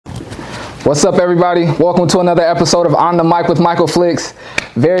What's up, everybody? Welcome to another episode of On the Mic with Michael Flix.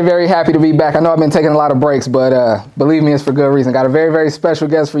 Very, very happy to be back. I know I've been taking a lot of breaks, but believe me, it's for good reason. Got a very, very special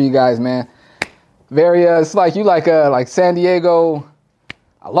guest for you guys, man. It's like you like San Diego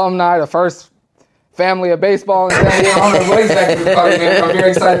alumni, the first family of baseball in San Diego. I don't know what exactly it's called, man. I'm very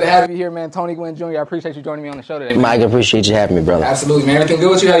excited to have you here, man. Tony Gwynn Jr., I appreciate you joining me on the show today, man. Mike, I appreciate you having me, brother. Absolutely, man. Everything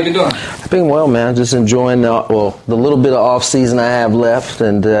good with you? How you been doing? I've been well, man. Just enjoying the little bit of off season I have left,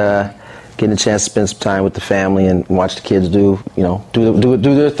 and getting a chance to spend some time with the family and watch the kids do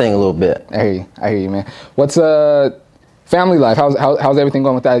their thing a little bit. I hear you, man. What's family life? How's everything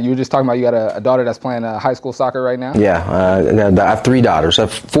going with that? You were just talking about you got a daughter that's playing high school soccer right now? Yeah, I have 3 daughters. I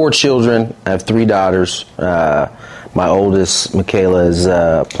have 4 children. I have 3 daughters. My oldest, Michaela, is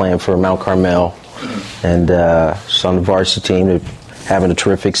playing for Mount Carmel, and she's on the varsity team. They're having a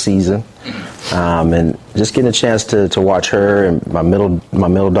terrific season. And just getting a chance to watch her and my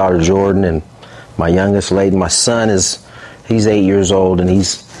middle daughter Jordan and my youngest Layden. My son he's 8 years old and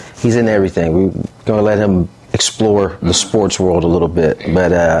he's in everything. We're gonna let him explore the sports world a little bit,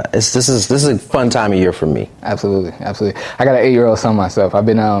 but this is a fun time of year for me. Absolutely. I got an 8-year-old son myself. I've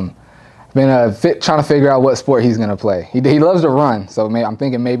been trying to figure out what sport he's gonna play. He loves to run, so I'm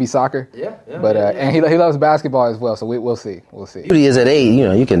thinking maybe soccer. And he loves basketball as well. So we'll see. He is at 8.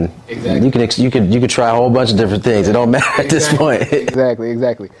 You can you could try a whole bunch of different things. It don't matter at this point.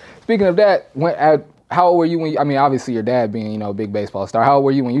 Exactly. Speaking of that, how old were you when? Obviously your dad being a big baseball star. How old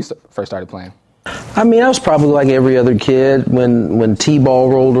were you when you first started playing? I was probably like every other kid when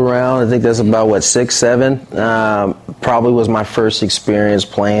T-ball rolled around. I think that's about 6, 7. Probably was my first experience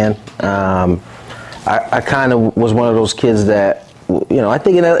playing. I kind of was one of those kids that I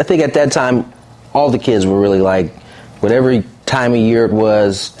think at that time all the kids were really like, whatever time of year it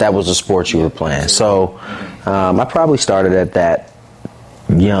was, that was the sport you were playing. So I probably started at that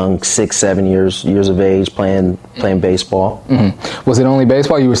young, 6, 7 years of age playing baseball. Mm-hmm. Was it only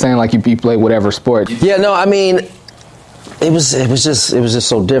baseball? You were saying like you played whatever sport. Yeah, no, it was just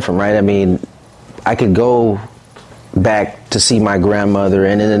so different, right? I could go back to see my grandmother,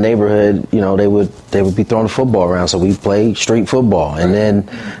 and in the neighborhood, they would be throwing the football around, so we played street football, and then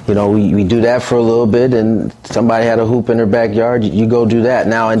we do that for a little bit, and somebody had a hoop in their backyard, you go do that.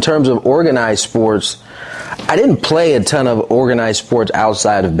 Now, in terms of organized sports, I didn't play a ton of organized sports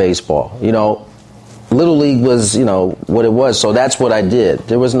outside of baseball. Little League was, what it was, so that's what I did.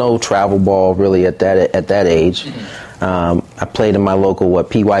 There was no travel ball really at that age. I played in my local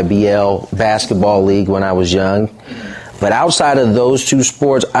PYBL basketball league when I was young. But outside of those 2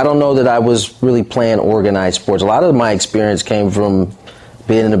 sports, I don't know that I was really playing organized sports. A lot of my experience came from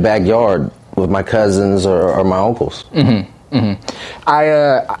being in the backyard with my cousins or my uncles. Mm-hmm.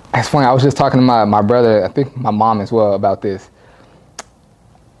 It's funny. I was just talking to my brother, I think my mom as well, about this.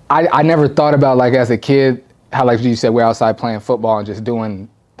 I never thought about, like, as a kid, how, like you said, we're outside playing football and just doing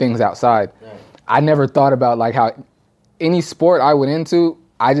things outside. Right. I never thought about, like, how any sport I went into,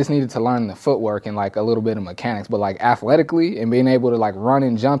 I just needed to learn the footwork and, like, a little bit of mechanics. But, like, athletically and being able to, like, run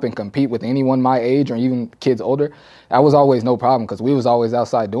and jump and compete with anyone my age or even kids older, that was always no problem because we was always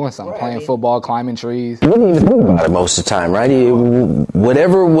outside doing something, playing football, climbing trees. You didn't even think about it most of the time, right?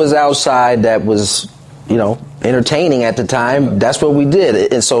 Whatever was outside that was, entertaining at the time, that's what we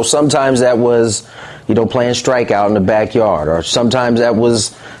did. And so sometimes that was, playing strikeout in the backyard, or sometimes that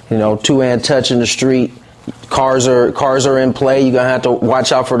was, 2-hand touch in the street. Cars are in play. You're gonna have to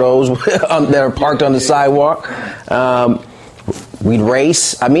watch out for those that are parked on the sidewalk. We'd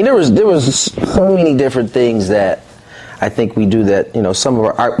race. There was so many different things that I think we do that some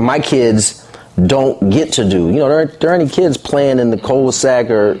of my kids don't get to do. There aren't any kids playing in the cul-de-sac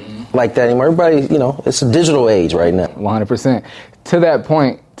or like that anymore. Everybody, it's a digital age right now. 100%. To that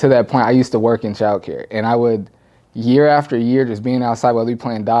point, I used to work in childcare, and I would, year after year, just being outside, whether we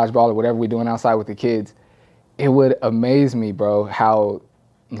playing dodgeball or whatever we're doing outside with the kids, it would amaze me, bro, how,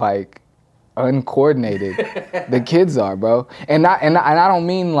 like, uncoordinated the kids are, bro. And I don't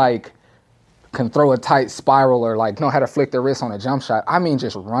mean, like, can throw a tight spiral or, like, know how to flick their wrist on a jump shot. I mean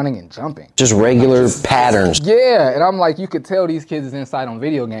just running and jumping. Just regular patterns. Yeah, and I'm like, you could tell these kids is inside on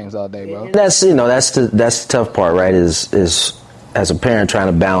video games all day, bro. And that's the tough part, right, is as a parent trying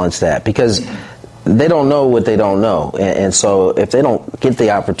to balance that, because they don't know what they don't know, and so if they don't get the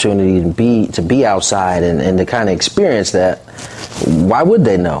opportunity to be outside and to kind of experience that, why would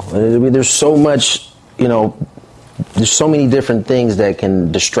they know? There's so much, there's so many different things that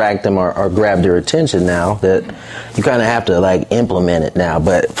can distract them or grab their attention now that you kind of have to, like, implement it now.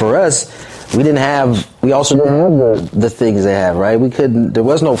 But for us, we also didn't have the things they have, right? There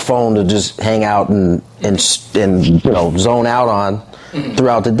was no phone to just hang out and zone out on.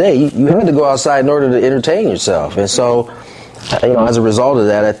 throughout the day. You had to go outside in order to entertain yourself. And so, as a result of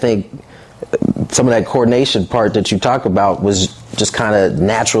that, I think some of that coordination part that you talk about was just kind of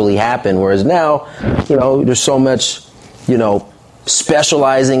naturally happened. Whereas now, there's so much,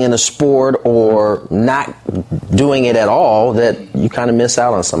 specializing in a sport or not doing it at all that you kind of miss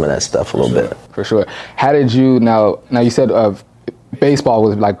out on some of that stuff a little bit. For sure. How did you now you said baseball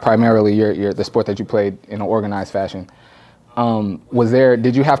was like primarily the sport that you played in an organized fashion.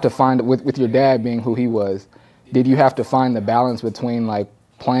 Did you have to find with your dad being who he was, did you have to find the balance between like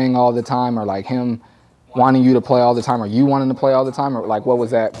playing all the time or like him wanting you to play all the time or you wanting to play all the time, or like what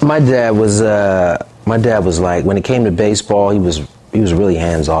was that? My dad was like, when it came to baseball, he was really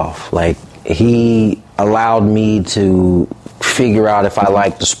hands off. Like, he allowed me to figure out if I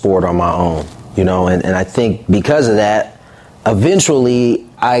liked the sport on my own, and I think because of that, eventually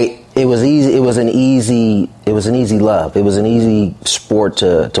it was an easy love. It was an easy sport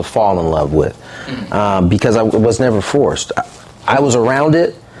to fall in love with, because I was never forced. I was around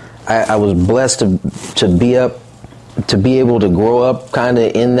it. I was blessed to be able to grow up kind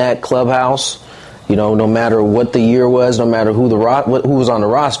of in that clubhouse. No matter what the year was, no matter who was on the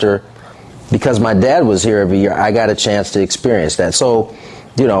roster, because my dad was here every year, I got a chance to experience that. So,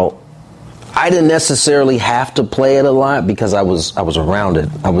 I didn't necessarily have to play it a lot because I was around it.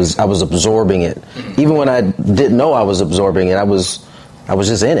 I was absorbing it. Even when I didn't know I was absorbing it, I was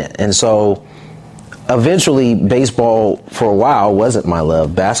just in it. And so eventually baseball for a while wasn't my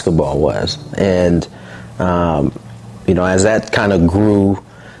love. Basketball was. And as that kind of grew,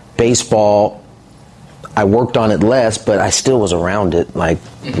 baseball, I worked on it less, but I still was around it like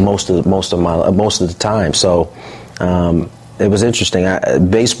most of the time. So it was interesting.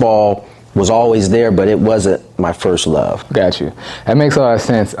 Baseball was always there, but it wasn't my first love. Got you. That makes a lot of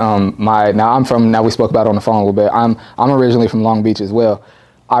sense. Now we spoke about it on the phone a little bit. I'm originally from Long Beach as well.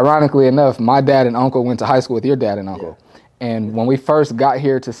 Ironically enough, my dad and uncle went to high school with your dad and uncle. Yeah. And when we first got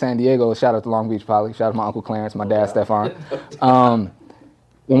here to San Diego, shout out to Long Beach Poly, shout out to my uncle Clarence, my dad Stefan.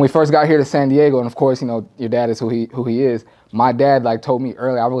 When we first got here to San Diego, and of course, your dad is who he is. My dad told me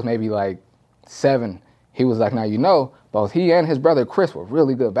early, I was maybe 7. He was like, now both he and his brother Chris were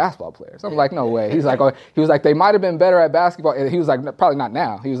really good basketball players. I'm like, no way. He's like, they might have been better at basketball. And he was like, probably not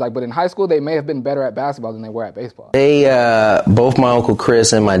now. He was like, but in high school they may have been better at basketball than they were at baseball. They both my uncle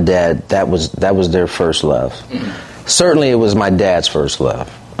Chris and my dad, that was their first love. Mm-hmm. Certainly it was my dad's first love.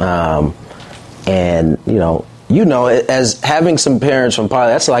 And as having some parents from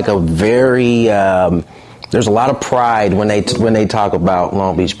Poly, that's like a very there's a lot of pride when they talk about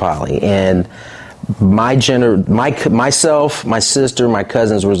Long Beach Poly. And myself, my sister, my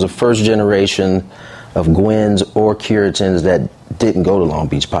cousins was the first generation of Gwynns or Curitons that didn't go to Long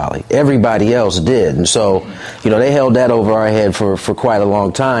Beach Poly. Everybody else did. And so, they held that over our head for quite a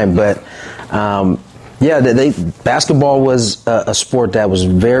long time. But, basketball was a sport that was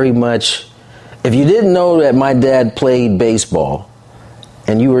very much, if you didn't know that my dad played baseball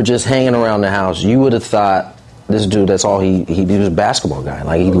and you were just hanging around the house, you would have thought, this dude, that's all he was a basketball guy.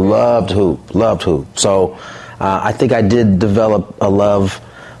 Like, he loved hoop. So I think I did develop a love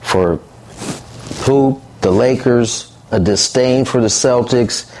for hoop, the Lakers, a disdain for the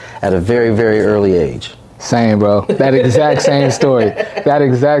Celtics at a very, very early age. Same, bro. That exact same story.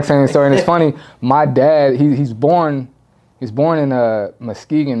 And it's funny, my dad, he's born in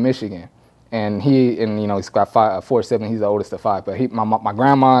Muskegon, Michigan. And he's got 4 siblings. He's the oldest of 5. But my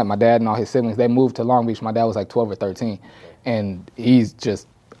grandma, my dad, and all his siblings, they moved to Long Beach. My dad was 12 or 13, and it's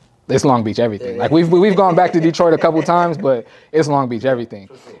Long Beach everything. Like we've gone back to Detroit a couple times, but it's Long Beach everything.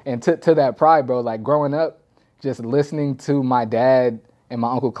 And to that pride, bro. Like growing up, just listening to my dad and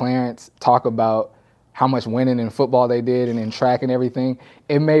my uncle Clarence talk about how much winning in football they did and in track and everything,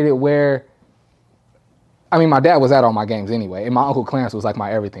 it made it where. I mean, my dad was at all my games anyway, and my uncle Clarence was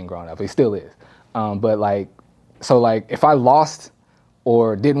my everything growing up. He still is. But if I lost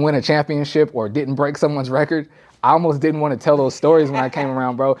or didn't win a championship or didn't break someone's record, I almost didn't want to tell those stories when I came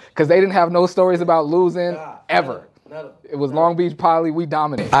around, bro, because they didn't have no stories about losing ever. It was Long Beach Poly. We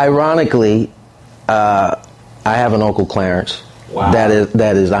dominated. Ironically, I have an uncle Clarence. Wow.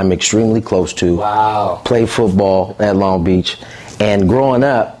 That is I'm extremely close to. Wow. Played football at Long Beach, and growing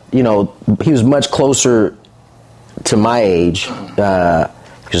up, he was much closer to my age,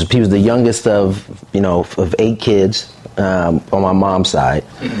 because he was the youngest of 8 kids on my mom's side.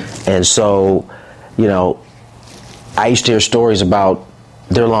 And so, I used to hear stories about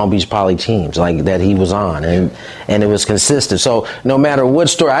their Long Beach Poly teams that he was on, and it was consistent. So no matter what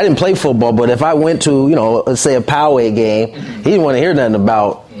story, I didn't play football, but if I went to, let's say a Poway game, he didn't want to hear nothing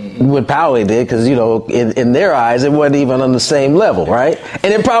about what Poway did, because, you know, in their eyes, it wasn't even on the same level, right?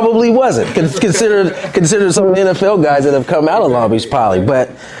 And it probably wasn't, considered some of the NFL guys that have come out of Long Beach Poly. But,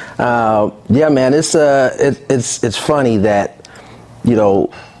 yeah, man, it's funny that, you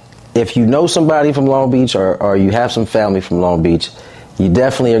know, if you know somebody from Long Beach or you have some family from Long Beach, you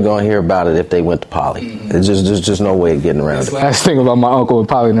definitely are going to hear about it if they went to Poly. There's just no way of getting around it. Last thing about my uncle and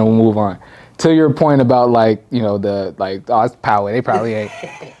Poly, and then we'll move on. To your point about, like, you know, oh, it's Poway. They probably ain't.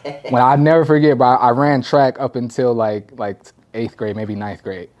 When I never forget, but I ran track up until like 8th grade, maybe 9th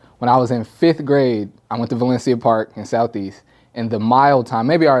grade. When I was in 5th grade, I went to Valencia Park in Southeast, and the mile time,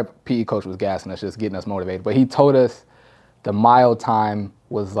 maybe our PE coach was gassing us, just getting us motivated, but he told us the mile time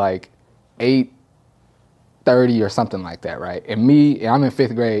was like 8:30 or something like that, right? And I'm in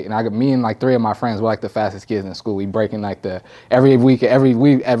 5th grade, and me and like 3 of my friends were like the fastest kids in school. We breaking like every week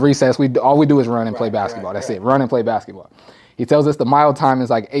at recess, all we do is run and play basketball. That's it, run and play basketball. He tells us the mile time is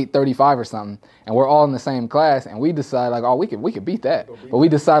like 8:35 or something, and we're all in the same class, and we decide like, oh, we could beat that. But we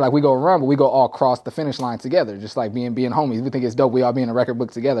decide like we go run, but we go all cross the finish line together, just like being homies. We think it's dope. We all be in a record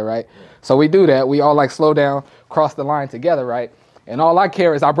book together, right? So we do that. We all like slow down, cross the line together, right? And all I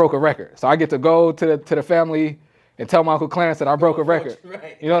care is I broke a record. So I get to go to the family and tell my Uncle Clarence that I broke a record.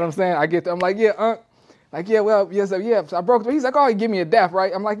 Right. You know what I'm saying? I'm like, yeah, So I broke. He's like, oh, he give me a dap,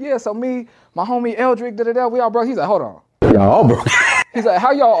 right? I'm like, yeah. So me, my homie Eldrick, we all broke. He's like, hold on. Y'all all broke. He's like,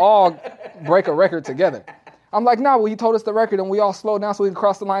 how y'all all break a record together? I'm like, nah, well, he told us the record and we all slowed down so we can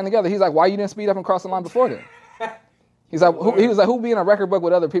cross the line together. He's like, why you didn't speed up and cross the line before then? He's like, who be in a record book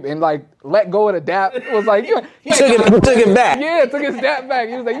with other people and like let go of the dap? It was like, took it back. Yeah, took his dap back.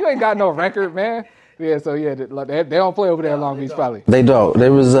 He was like, you ain't got no record, man. Yeah, so yeah, they don't play over there in Long Beach, probably. They don't. It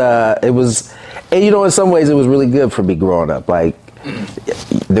was, and you know, in some ways, it was really good for me growing up. Like,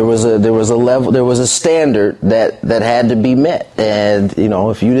 there was a level, there was a standard that had to be met, and you know,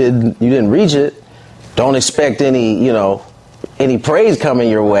 if you didn't reach it, don't expect any praise coming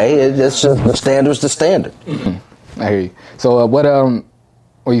your way. It's just the standard's the standard. I hear you. So well,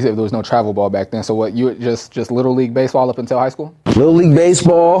 you said there was no travel ball back then. So what, you just Little League baseball up until high school? Little League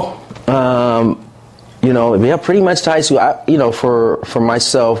baseball, you know, yeah, pretty much to high school. For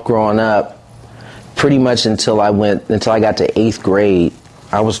myself growing up, pretty much until I got to 8th grade,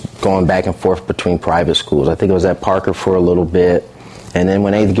 I was going back and forth between private schools. I think I was at Parker for a little bit. And then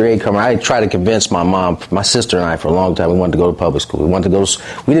when 8th grade came, I tried to convince my mom, my sister and I, for a long time, we wanted to go to public school.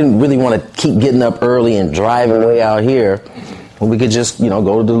 We didn't really want to keep getting up early and driving way out here when we could just,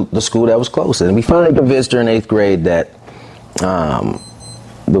 go to the school that was close. And we finally convinced her in 8th grade that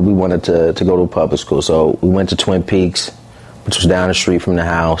we wanted to go to a public school. So we went to Twin Peaks, which was down the street from the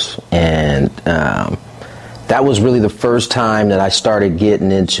house. And that was really the first time that I started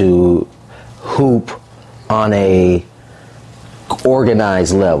getting into hoop on a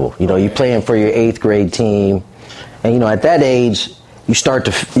organized level. You're playing for your 8th grade team, and at that age you start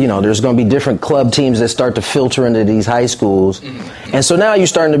to, there's going to be different club teams that start to filter into these high schools, and so now you're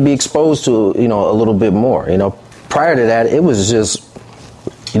starting to be exposed to a little bit more. Prior to that, it was just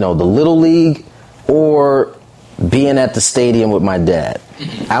the little league or being at the stadium with my dad.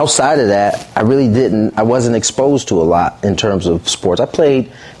 Outside of that, I wasn't exposed to a lot in terms of sports. I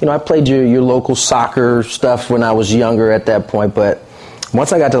played your local soccer stuff when I was younger at that point, but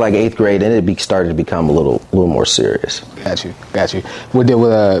once I got to like 8th grade, then it started to become a little more serious. Got you. With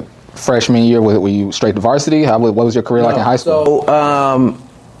a freshman year, were you straight to varsity? What was your career like in high school? So,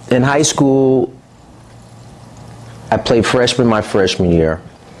 in high school, I played freshman my freshman year.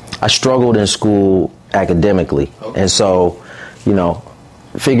 I struggled in school academically, and so,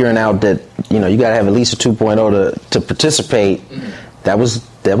 figuring out that you got to have at least a 2.0 to participate, that was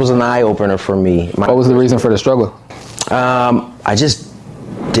an eye opener for me. What was the reason for the struggle? I just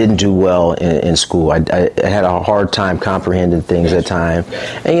didn't do well in school. I had a hard time comprehending things at times,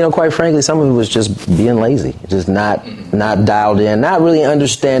 and quite frankly, some of it was just being lazy, just not dialed in, not really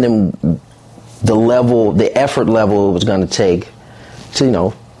understanding the effort level it was going to take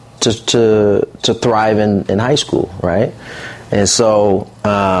to to thrive in high school, right? And so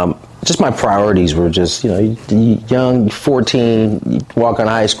just my priorities were just, young, 14, you walk on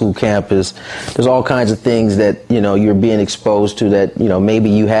a high school campus, there's all kinds of things that, you're being exposed to that, maybe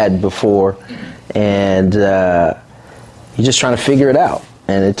you had before, and you're just trying to figure it out.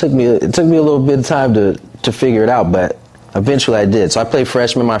 And it took me a little bit of time to figure it out, but eventually I did. So I played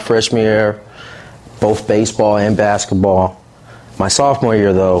freshman my freshman year, both baseball and basketball. My sophomore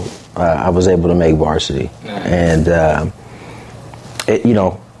year, though, I was able to make varsity. And,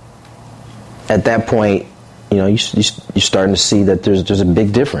 at that point, you're starting to see that there's a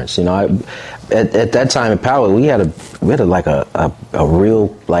big difference. At that time in Powell, we had a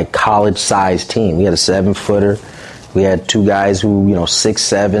real like college sized team. We had a 7-footer. We had 2 guys who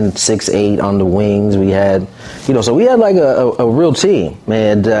 6'7", 6'8" on the wings. We had so we had like a real team,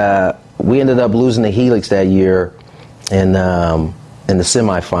 and we ended up losing to Helix that year in the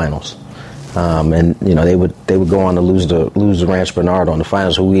semifinals. And they would go on to lose to Rancho Bernardo in the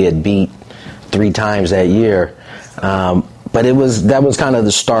finals, who we had beat 3 times that year. But that was kind of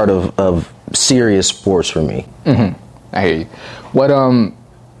the start of serious sports for me. Mm-hmm. I hear you. What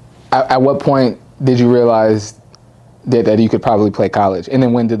at what point did you realize that you could probably play college? And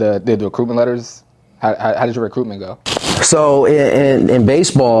then when did the recruitment letters? How did your recruitment go? So in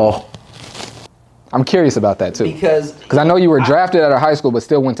baseball, I'm curious about that too, because I know you were drafted out of high school but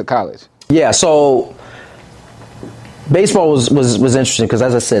still went to college. Yeah, so baseball was interesting because,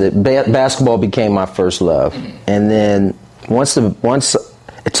 as I said, basketball became my first love, and then didn't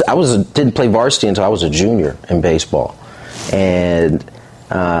play varsity until I was a junior in baseball, and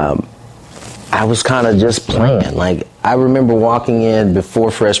I was kind of just playing. Like, I remember walking in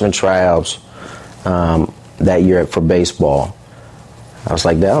before freshman tryouts that year for baseball. I was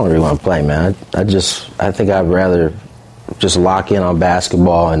like, I don't really want to play, man. I think I'd rather just lock in on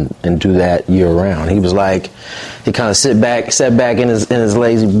basketball and do that year round. He was like, he kind of sat back in his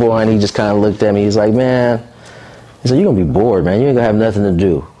lazy boy, and he just kind of looked at me. He's like, man, he said, you're going to be bored, man. You ain't going to have nothing to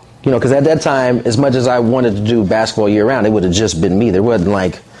do. Because at that time, as much as I wanted to do basketball year round, it would have just been me. There wasn't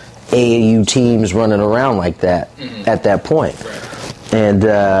like AAU teams running around like that at that point. Right. And,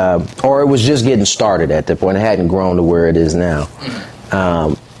 or it was just getting started at that point. It hadn't grown to where it is now.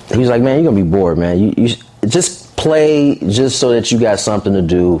 He was like, man, you're going to be bored, man. You just play just so that you got something to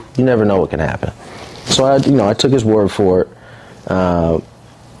do. You never know what can happen. So I took his word for it. I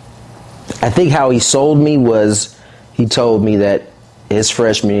think how he sold me was he told me that his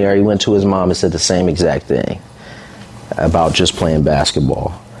freshman year he went to his mom and said the same exact thing about just playing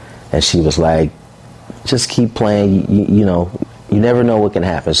basketball, and she was like, just keep playing. You never know what can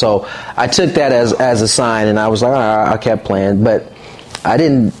happen. So I took that as a sign, and I was like, all right, I kept playing, but I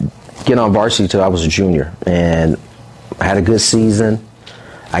didn't get on varsity till I was a junior, and I had a good season.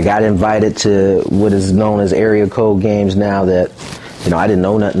 I got invited to what is known as area code games now that I didn't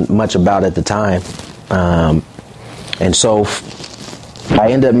know nothing much about at the time, and so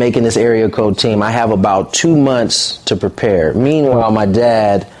I ended up making this area code team. I have about 2 months to prepare. Meanwhile, my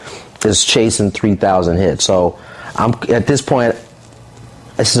dad is chasing 3,000 hits. So I'm at this point.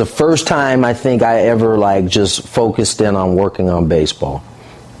 This is the first time I think I ever just focused in on working on baseball.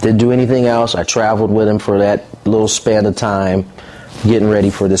 Didn't do anything else. I traveled with him for that little span of time, getting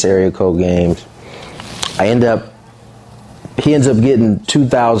ready for this area code games. He ends up getting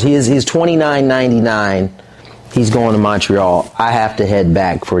 2,000. He's $29.99. He's going to Montreal. I have to head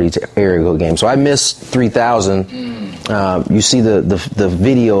back for these area code games. So I missed 3,000. You see the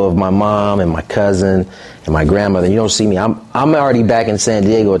video of my mom and my cousin and my grandmother. You don't see me. I'm already back in San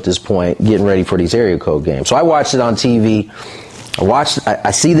Diego at this point, getting ready for these area code games. So I watched it on TV.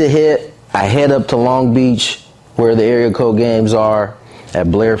 I see the hit. I head up to Long Beach, where the area code games are, at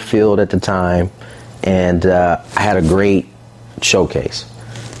Blair Field at the time, and I had a great showcase.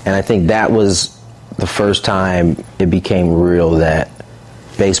 And I think that was the first time it became real that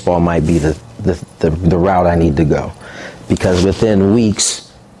baseball might be the route I need to go. Because within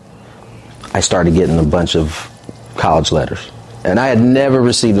weeks, I started getting a bunch of college letters. And I had never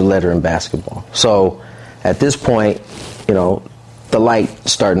received a letter in basketball. So at this point, the light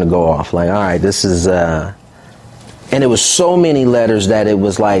starting to go off. Like, all right, this is... and it was so many letters that it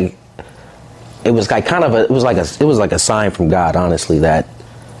was like a sign from God, honestly, that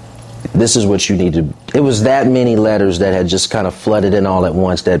this is what you need to... It was that many letters that had just kind of flooded in all at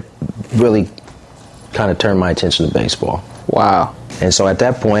once that really kind of turned my attention to baseball. Wow. And so at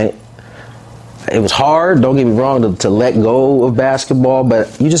that point, it was hard, don't get me wrong, to let go of basketball,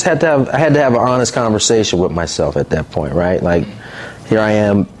 but I had to have an honest conversation with myself at that point, right? Like, here I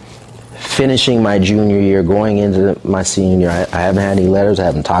am, finishing my junior year, going into my senior year. I haven't had any letters. I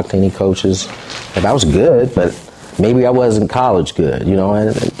haven't talked to any coaches. Like, I was good, but maybe I wasn't college good,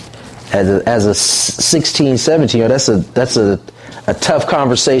 And as a 16, 17, that's a tough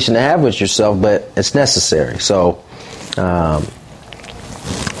conversation to have with yourself, but it's necessary. So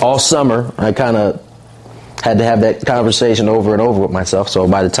all summer, I kind of had to have that conversation over and over with myself. So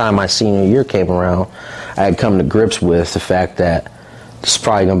by the time my senior year came around, I had come to grips with the fact that this is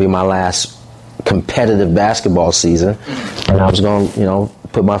probably going to be my last competitive basketball season, and I was going to,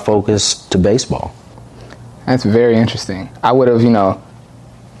 put my focus to baseball. That's very interesting. I would have,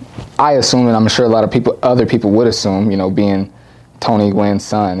 I assume, and I'm sure a lot of other people would assume, you know, being Tony Gwynn's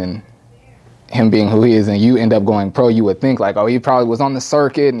son and him being who he is, and you end up going pro, you would think like, oh, he probably was on the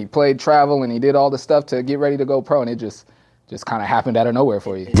circuit and he played travel and he did all the stuff to get ready to go pro, and it just kind of happened out of nowhere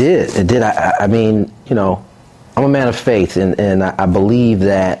for you. It did. I mean, you know, I'm a man of faith, and I believe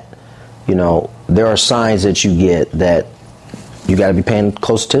that, you know, there are signs that you get that you got to be paying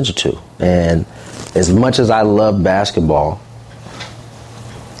close attention to. And as much as I love basketball,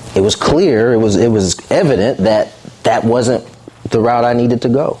 it was clear, it was evident that wasn't the route I needed to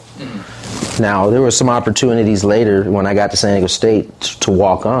go. Mm-hmm. Now, there were some opportunities later when I got to San Diego State to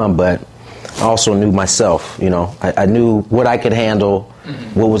walk on, but I also knew myself, you know. I knew what I could handle,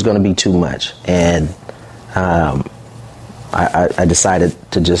 mm-hmm. what was going to be too much. And I decided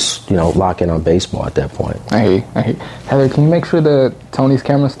to just, you know, lock in on baseball at that point. I hear you. Heather, can you make sure Tony's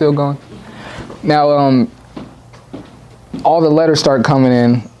camera's still going? Now, all the letters start coming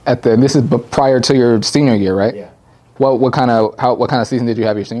in this is prior to your senior year, right? Yeah. What kind of season did you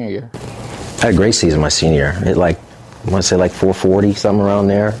have your senior year? I had a great season my senior year. I want to say 440, something around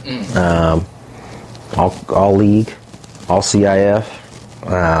there. Mm. All league, all CIF.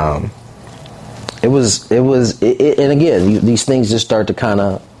 And again, these things just start to kind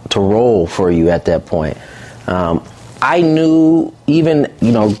of to roll for you at that point. I knew, even,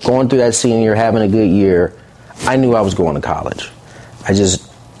 you know, going through that senior year, having a good year, I knew I was going to college.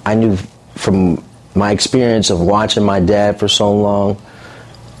 I knew from my experience of watching my dad for so long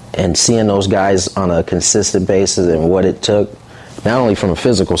and seeing those guys on a consistent basis and what it took, not only from a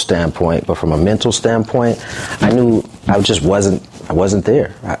physical standpoint, but from a mental standpoint, I knew I wasn't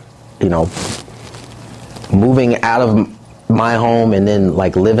there. You know, moving out of my home and then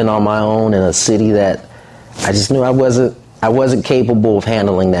like living on my own in a city that I just knew I wasn't capable of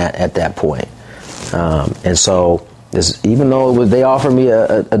handling that at that point. And so even though they offered me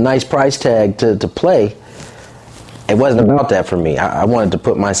a nice price tag to play, it wasn't about that for me. I wanted to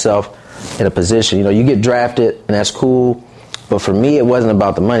put myself in a position, you know, you get drafted and that's cool, but for me it wasn't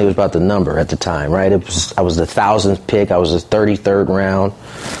about the money, it was about the number at the time, right? I was the 1,000th pick, I was the 33rd round.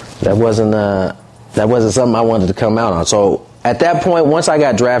 That wasn't something I wanted to come out on. So at that point, once I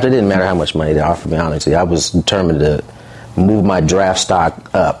got drafted, it didn't matter how much money they offered me, honestly. I was determined to move my draft stock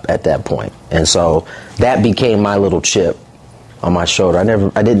up at that point. And so that became my little chip on my shoulder. I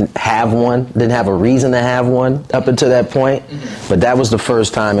didn't have one, didn't have a reason to have one up until that point. Mm-hmm. But that was the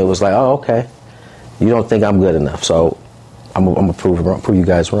first time it was like, oh, okay, you don't think I'm good enough. So I'm gonna prove you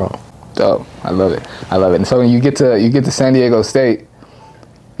guys wrong. Oh, I love it. And so when you get to San Diego State,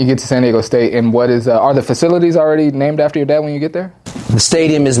 and what is are the facilities already named after your dad when you get there? The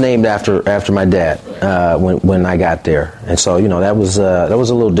stadium is named after my dad when I got there, and so, you know, that was a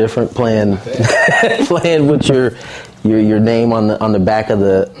little different playing with your name on the back of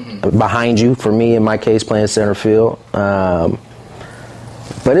the behind you. For me, in my case, playing center field. But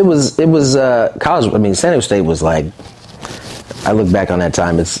it was college. I mean, San Diego State was like, I look back on that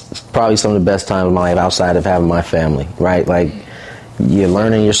time, it's probably some of the best times of my life outside of having my family, right? Like, you're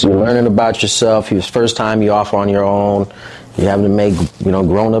learning about yourself. It's the first time you're off on your own. You're having to make, you know,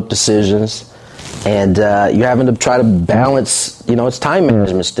 grown-up decisions, and you're having to try to balance. You know, it's time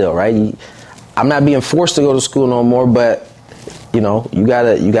management still, right? I'm not being forced to go to school no more, but, you know, you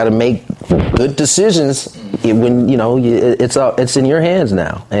gotta make good decisions when, you know, it's in your hands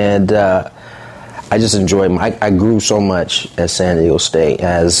now. And I just enjoy I grew so much at San Diego State,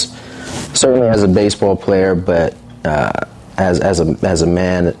 certainly as a baseball player, but as a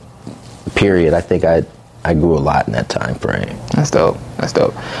man, period. I think I grew a lot in that time frame. That's dope.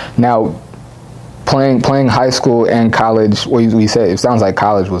 Now, playing high school and college, we said it sounds like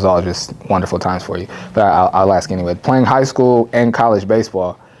college was all just wonderful times for you. But I'll ask anyway. Playing high school and college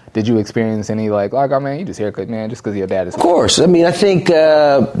baseball, did you experience any like, oh man, you just haircut, man, just because your dad is? Of course. I mean, I think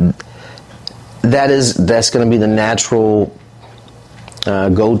that's going to be the natural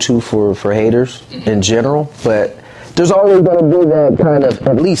go-to for haters in general. But there's always going to be that kind of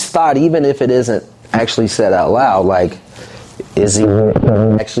at least thought, even if it isn't actually said out loud, like, is he here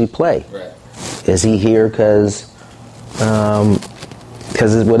to actually play? Right. Is he here because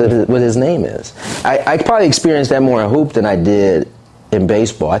what his name is? I probably experienced that more in hoop than I did in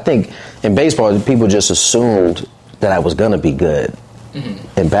baseball. I think in baseball, people just assumed that I was going to be good.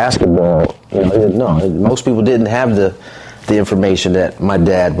 Mm-hmm. In basketball, you know, no, most people didn't have the information that my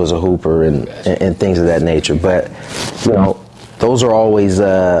dad was a hooper and things of that nature. But, you know, those are always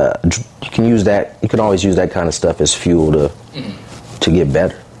you can always use that kind of stuff as fuel to get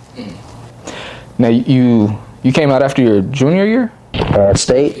better. Now you came out after your junior year?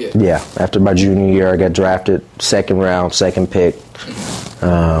 State? Yeah. After my junior year, I got drafted second round, second pick.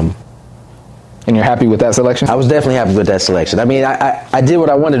 And you're happy with that selection? I was definitely happy with that selection. I mean, I did what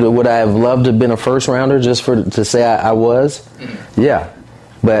I wanted to do. Would I have loved to have been a first rounder just to say I was? Yeah.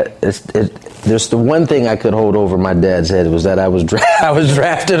 But there's the one thing I could hold over my dad's head was that I was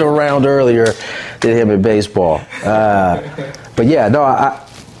drafted a round earlier than him in baseball. But yeah, no,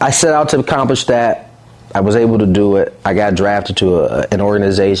 I set out to accomplish that. I was able to do it. I got drafted to an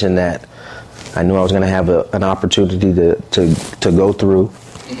organization that I knew I was going to have an opportunity to go through,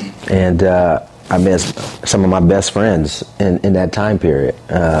 and I met some of my best friends in that time period.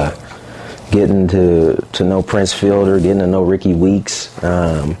 Getting to know Prince Fielder, getting to know Ricky Weeks,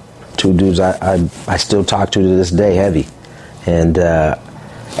 two dudes I still talk to this day, heavy. And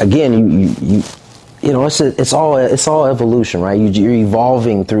again, you know, it's all evolution, right? You're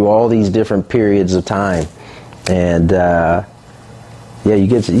evolving through all these different periods of time, and yeah, you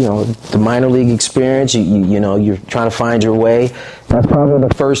get to, you know, the minor league experience. You know, you're trying to find your way. That's probably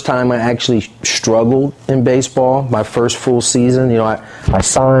the first time I actually struggled in baseball. My first full season. You know, I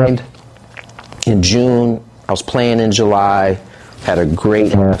signed in June. I was playing in July. Had a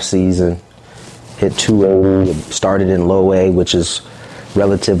great half season. Hit 280. Started in low A, which is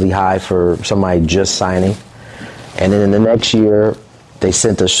relatively high for somebody just signing. And then in the next year, they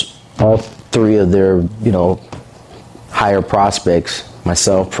sent us all three of their, you know, higher prospects,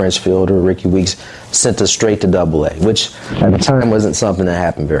 myself, Prince Fielder, Ricky Weeks, sent us straight to Double A, which at the time wasn't something that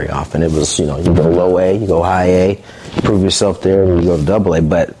happened very often. It was, you know, you go low A, you go high A, you prove yourself there, and you go to Double A.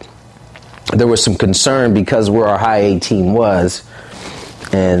 But there was some concern because where our high A team was,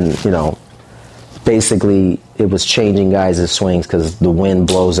 and, you know, basically it was changing guys' swings because the wind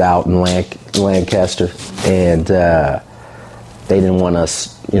blows out in Lancaster, and they didn't want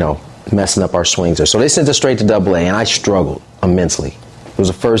us, you know, messing up our swings there. So they sent us straight to Double A, and I struggled immensely. It was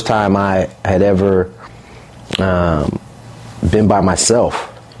the first time I had ever been by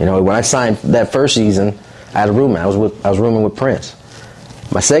myself. You know, when I signed that first season, I had a roommate. I was rooming with Prince.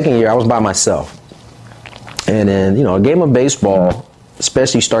 My second year, I was by myself. And then, you know, a game of baseball,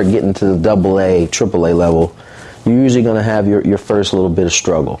 especially start getting to the Double A, Triple A level, you're usually going to have your first little bit of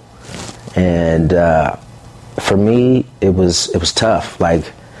struggle. And for me, it was tough.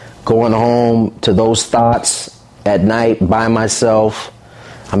 Like, going home to those thoughts at night by myself.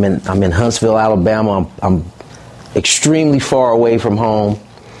 I'm in Huntsville, Alabama. I'm extremely far away from home,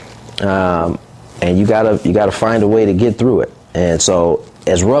 and you gotta find a way to get through it. And so,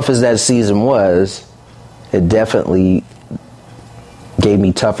 as rough as that season was, it definitely gave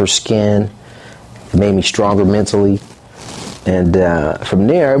me tougher skin. It made me stronger mentally, and from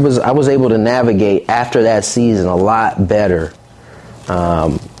there, I was able to navigate after that season a lot better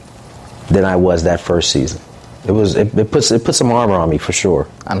than I was that first season. It put some armor on me for sure.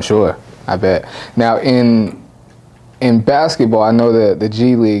 I'm sure. I bet. Now in basketball, I know that the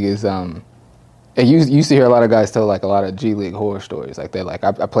G League is and you used to hear a lot of guys tell like a lot of G League horror stories. Like they're like,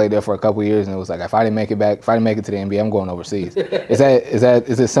 I played there for a couple years, and it was like, if I didn't make it to the NBA, I'm going overseas. Is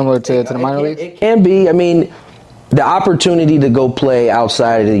it similar to the minor leagues? It can be. I mean, the opportunity to go play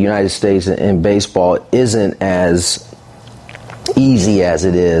outside of the United States in baseball isn't as easy as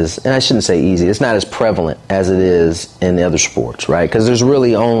it is, and I shouldn't say easy, it's not as prevalent as it is in the other sports, right? Because there's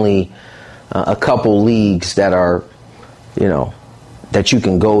really only a couple leagues that are, you know, that you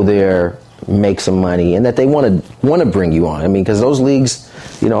can go there, make some money, and that they want to bring you on. I mean, because those leagues,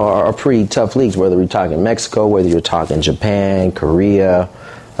 you know, are pretty tough leagues, whether you're talking Mexico, whether you're talking Japan, Korea,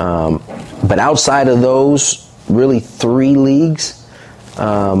 but outside of those really three leagues,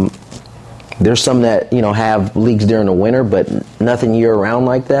 there's some that, you know, have leagues during the winter, but nothing year-round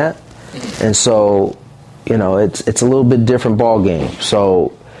like that. And so, you know, it's a little bit different ball game.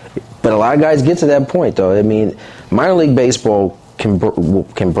 So, but a lot of guys get to that point, though. I mean, minor league baseball can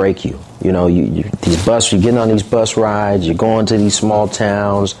break you. You know, you're getting on these bus rides, you're going to these small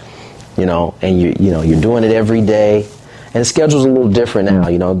towns, you know, and you're doing it every day. And the schedule's a little different now.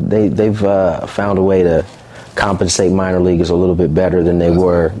 You know, they've found a way to compensate minor leaguers a little bit better than they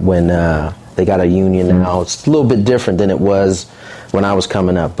were when they got a union now. It's a little bit different than it was when I was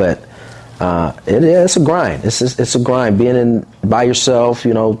coming up, but it's a grind. It's a grind being by yourself.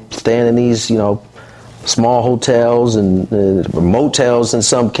 You know, staying in these, you know, small hotels and motels in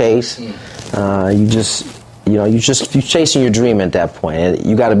some case. You're chasing your dream at that point, and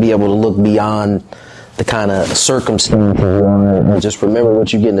you got to be able to look beyond the kind of circumstances and just remember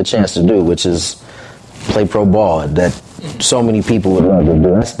what you're getting a chance to do, which is play pro ball that so many people would love to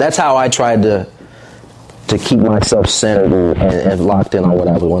do. That's how I tried to keep myself centered and locked in on what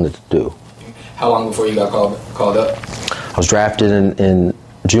I wanted to do. How long before you got called up? I was drafted in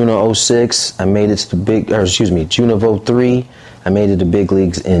June of 06. I made it to June of 03. I made it to big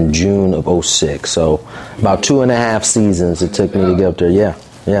leagues in June of '06. So about 2.5 seasons it took me to get up there. Yeah.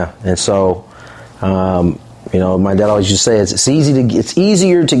 And so, my dad always used to say it's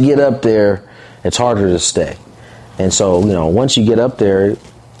easier to get up there. It's harder to stay. And so, once you get up there,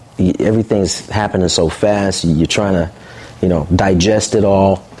 everything's happening so fast. You're trying to, digest it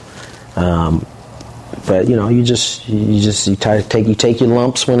all. But you take your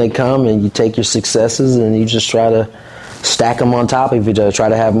lumps when they come, and you take your successes, and you just try to stack them on top of each other. Try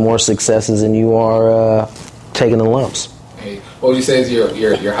to have more successes than you are taking the lumps. Hey, what would you say is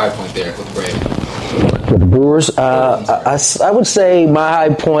your high point there with the Braves? With the Brewers, I would say my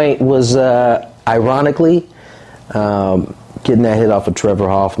high point was ironically getting that hit off of Trevor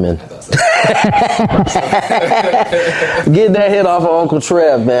Hoffman. Getting that hit off of Uncle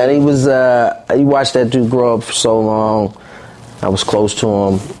Trev, man. He was. You watched that dude grow up for so long. I was close to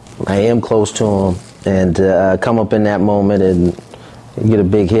him. I am close to him, and come up in that moment and get a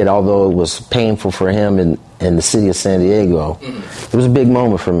big hit. Although it was painful for him in the city of San Diego, it was a big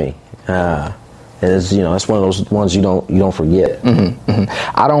moment for me. It's it's one of those ones you don't forget.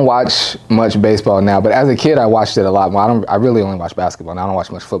 I don't watch much baseball now, but as a kid I watched it a lot more. I really only watch basketball now. I don't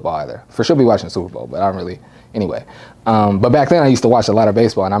watch much football either. For sure, be watching the Super Bowl, but I don't really. Anyway, but back then I used to watch a lot of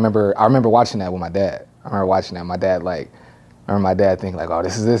baseball, and I remember watching that with my dad. I remember watching that. My dad thinking like, oh,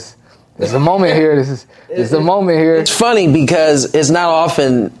 this is a moment here. This is a moment here. It's funny because it's not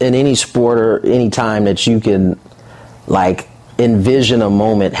often in any sport or any time that you can envision a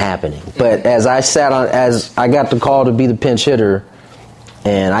moment happening. But as I got the call to be the pinch hitter,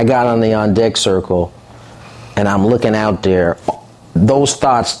 and I got on the on deck circle, and I'm looking out there, those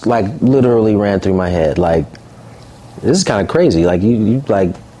thoughts literally ran through my head. This is kind of crazy. You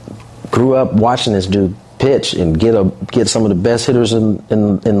grew up watching this dude pitch and get some of the best hitters in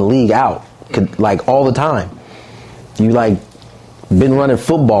the league out, all the time. You been running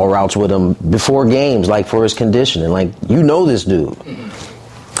football routes with him before games, for his conditioning. This dude.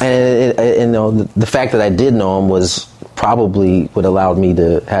 And the fact that I did know him was probably what allowed me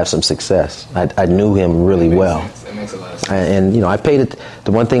to have some success. I knew him really well. That makes a lot of sense. And I paid it.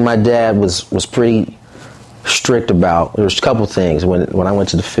 The one thing my dad was pretty strict about, there was a couple things when I went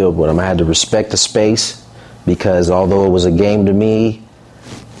to the field with him. I had to respect the space, because although it was a game to me,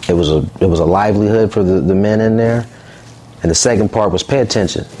 it was a livelihood for the men in there. And the second part was pay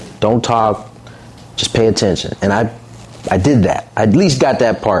attention. Don't talk, just pay attention. And I did that. I at least got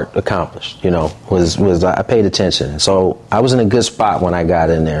that part accomplished, was I paid attention. So I was in a good spot when I got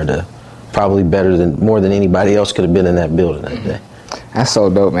in there, to probably more than anybody else could have been in that building that day. That's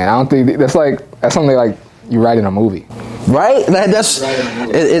so dope, man. I don't think that's something you write in a movie. Right?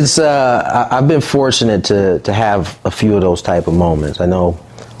 I've been fortunate to have a few of those type of moments. I know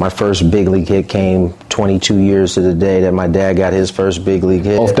my first big league hit came 22 years to the day that my dad got his first big league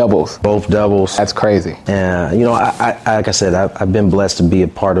hit. Both doubles. That's crazy. And like I said, I've been blessed to be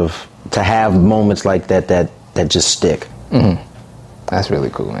to have moments like that just stick. Mm-hmm. That's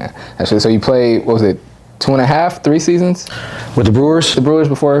really cool, man. Actually, so you played, what was it, 2.5, 3 seasons with the Brewers? The Brewers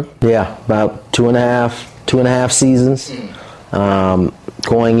before? Yeah, about 2.5 seasons.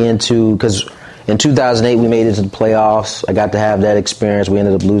 Going into, because in 2008 we made it to the playoffs. I got to have that experience. We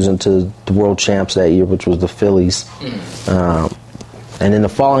ended up losing to the world champs that year, which was the Phillies. And in the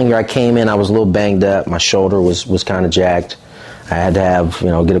following year I came in, I was a little banged up. My shoulder was kind of jacked. I had to have,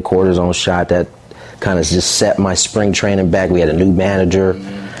 get a cortisone shot. That kind of just set my spring training back. We had a new manager.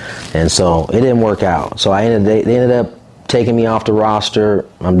 And so it didn't work out. So they ended up taking me off the roster.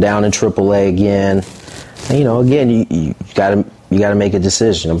 I'm down in AAA again. And, again, you gotta make a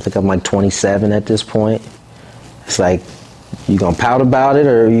decision. I think I'm 27 at this point. It's you gonna pout about it,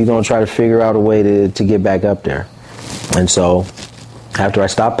 or are you gonna try to figure out a way to get back up there? And so after I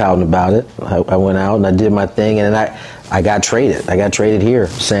stopped pouting about it, I went out and I did my thing, and then I got traded. I got traded here,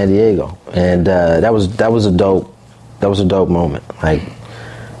 San Diego, and that was a dope moment.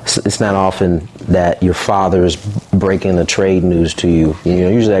 It's not often that your father is breaking the trade news to you.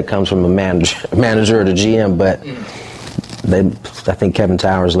 Usually that comes from a manager or the GM, but I think Kevin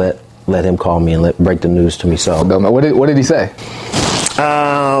Towers let him call me and break the news to me. So what did he say?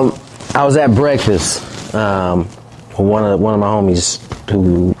 I was at breakfast. One of my homies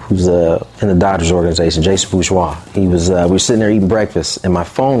who's in the Dodgers organization, Jason Bourgeois. We were sitting there eating breakfast, and my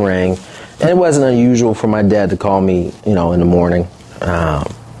phone rang, and it wasn't unusual for my dad to call me, in the morning.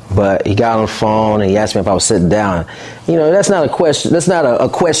 But he got on the phone and he asked me if I was sitting down. That's not a question. That's not a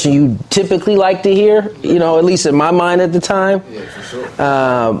question you typically like to hear. At least in my mind at the time. Yeah, for sure.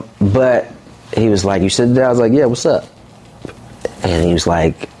 But he was like, "You sitting down?" I was like, "Yeah, what's up?" And he was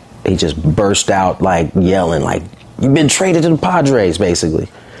like, he just burst out yelling, you've been traded to the Padres, basically.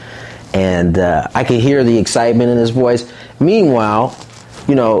 And I could hear the excitement in his voice. Meanwhile,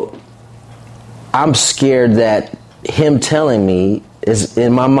 you know, I'm scared that him telling me is,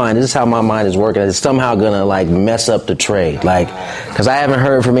 in my mind, this is how my mind is working, it's somehow going to, like, mess up the trade. Like, because I haven't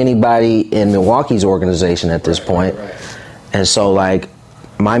heard from anybody in Milwaukee's organization at this point. And so, like,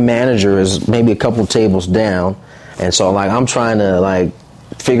 my manager is maybe a couple tables down. And so, like, I'm trying to, like,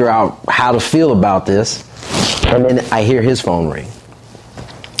 figure out how to feel about this. And then I hear his phone ring.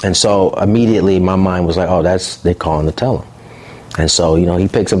 And so immediately my mind was like, oh, they're calling to tell him. And so, you know, he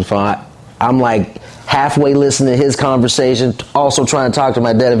picks up the phone. I'm like halfway listening to his conversation, also trying to talk to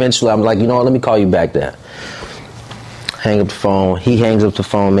my dad. Eventually, I'm like, you know what, let me call you back, Dad. Hang up the phone. He hangs up the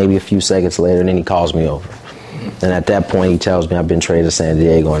phone maybe a few seconds later, and then he calls me over. And at that point, he tells me I've been traded to San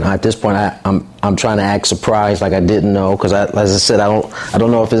Diego. And at this point, I'm trying to act surprised, like I didn't know, because as I said, I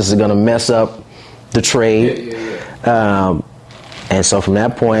don't know if this is going to mess up the trade. And so from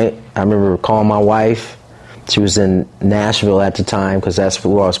that point, I remember calling my wife. She was in Nashville at the time because that's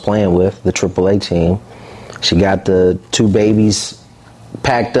who I was playing with, the AAA team. She got the 2 babies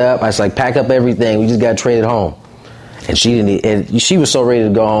packed up. I was like, pack up everything. We just got traded home. And she was so ready to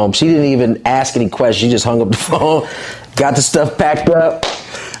go home. She didn't even ask any questions. She just hung up the phone, got the stuff packed up.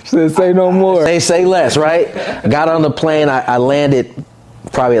 She said, say no more. Say less, right? I got on the plane. I landed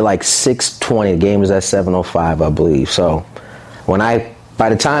probably at like 6:20. The game was at 7:05, I believe. So by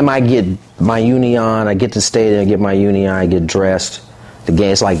the time I get my uni on, I get to stay there, get my uni on, I get dressed. The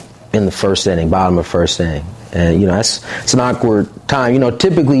game's like in the first inning, bottom of first inning. And, you know, it's an awkward time. You know,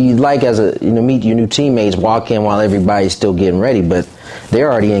 typically you'd like meet your new teammates, walk in while everybody's still getting ready, but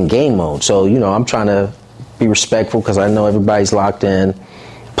they're already in game mode. So, you know, I'm trying to be respectful because I know everybody's locked in.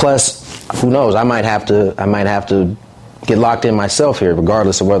 Plus, who knows, I might have to get locked in myself here,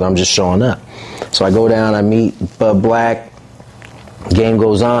 regardless of whether I'm just showing up. So I go down, I meet Bud Black. Game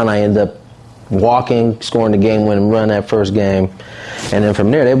goes on. I end up walking, scoring the game-winning run that first game, and then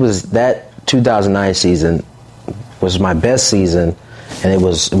from there, that 2009 season was my best season, and it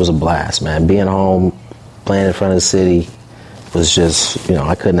was a blast, man. Being home, playing in front of the city was just, you know,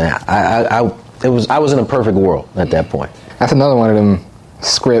 I couldn't. I was in a perfect world at that point. That's another one of them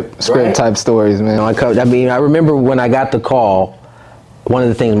script type stories, man. You know, I remember when I got the call. One of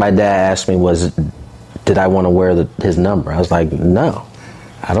the things my dad asked me was, did I want to wear his number? I was like, no,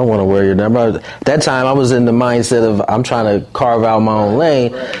 I don't want to wear your number. At that time, I was in the mindset of I'm trying to carve out my own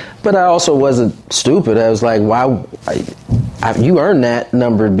lane, but I also wasn't stupid. I was like, why? You earned that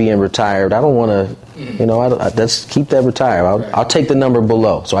number being retired. I don't want to, you know, let's keep that retired. I'll take the number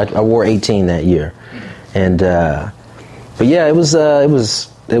below. So I wore 18 that year, and but yeah, it was that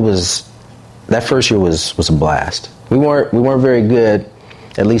first year was a blast. We weren't very good.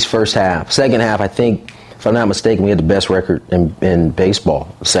 At least first half. Second half, I think, if I'm not mistaken, we had the best record in baseball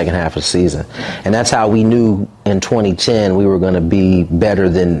the second half of the season. And that's how we knew in 2010 we were going to be better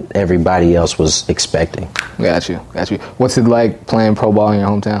than everybody else was expecting. Got you. What's it like playing pro ball in your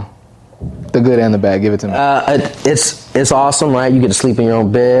hometown? The good and the bad. Give it to me. It's awesome, right? You get to sleep in your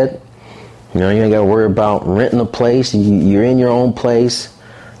own bed. You know, you ain't got to worry about renting a place. You're in your own place.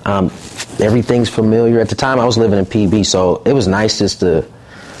 Everything's familiar. At the time, I was living in PB, so it was nice just to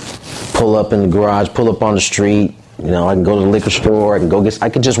pull up in the garage, pull up on the street. You know, I can go to the liquor store. I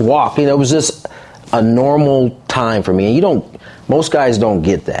could just walk. You know, it was just a normal time for me. And most guys don't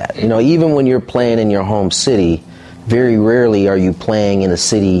get that. You know, even when you're playing in your home city, very rarely are you playing in a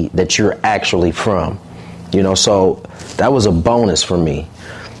city that you're actually from. You know, so that was a bonus for me.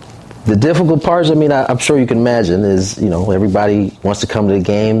 The difficult parts, I mean, I'm sure you can imagine, is, you know, everybody wants to come to the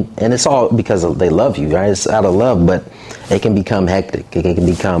game, and it's all because they love you, right? It's out of love, but it can become hectic. It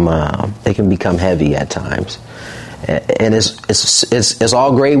can become heavy at times, and it's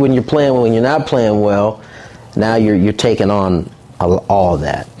all great when you're playing. When you're not playing well, now you're taking on all of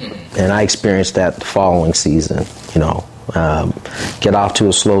that, and I experienced that the following season. You know, get off to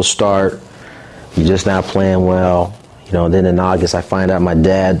a slow start, you're just not playing well. You know, then in August, I find out my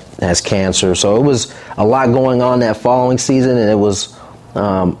dad has cancer. So it was a lot going on that following season, and it was,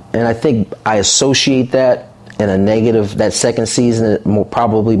 and I think I associate that in a negative, that second season,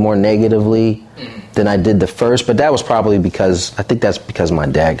 probably more negatively than I did the first. But that was probably because my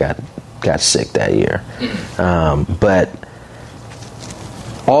dad got sick that year. But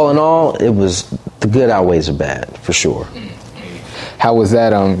all in all, it was the good outweighs the bad, for sure. How was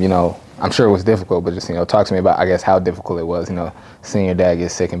that? You know, I'm sure it was difficult, but just, you know, talk to me about, I guess, how difficult it was, you know, seeing your dad get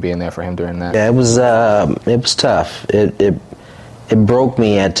sick and being there for him during that. Yeah, it was tough. It broke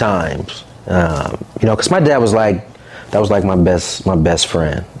me at times, you know, because my dad was like my best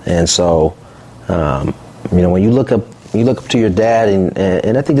friend, and so You know, when you look up to your dad,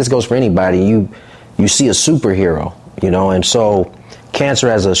 and I think this goes for anybody. You see a superhero, you know, and so cancer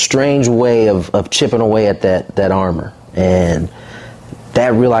has a strange way of chipping away at that armor, and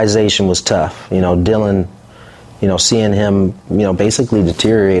that realization was tough. You know, Dylan, you know, seeing him, you know, basically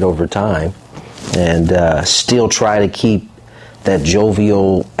deteriorate over time, and still try to keep that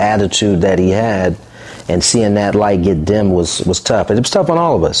jovial attitude that he had, and seeing that light get dim was tough. And it was tough on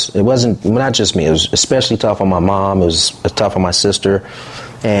all of us. It wasn't not just me. It was especially tough on my mom. It was tough on my sister.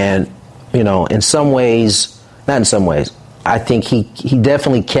 And, you know, in some ways, not in some ways, I think he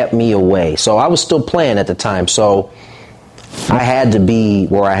definitely kept me away. So I was still playing at the time. So I had to be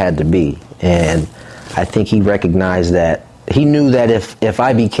where I had to be. And I think he recognized that. He knew that if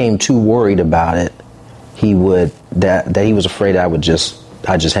I became too worried about it, he would that he was afraid I'd just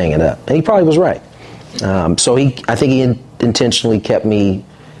hang it up. And he probably was right. So I think he intentionally kept me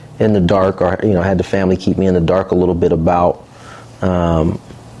in the dark, or, you know, had the family keep me in the dark a little bit about,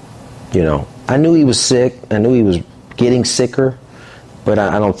 you know, I knew he was sick. I knew he was getting sicker, but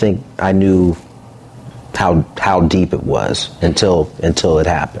I don't think I knew how deep it was until it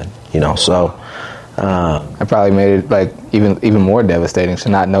happened, you know. So I probably made it like even more devastating to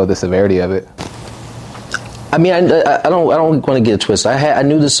not know the severity of it. I mean, I don't want to get it twisted. I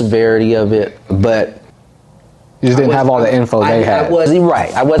knew the severity of it, but you just didn't have all the info they had. I wasn't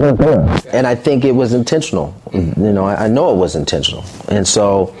right. I wasn't there, and I think it was intentional. You know, I know it was intentional, and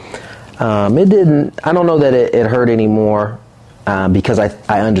so it didn't. I don't know that it hurt anymore because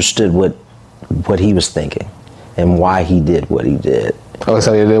I understood what he was thinking and why he did what he did. Oh,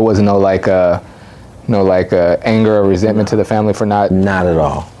 so there was no anger or resentment to the family for not. Not at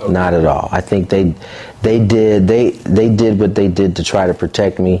all. Okay. Not at all. I think they did what they did to try to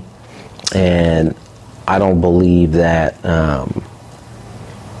protect me, and I don't believe that.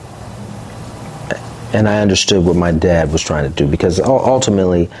 And I understood what my dad was trying to do, because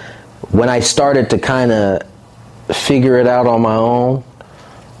ultimately, when I started to kind of figure it out on my own,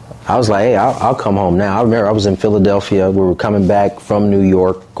 I was like, hey, I'll come home now. I remember I was in Philadelphia. We were coming back from New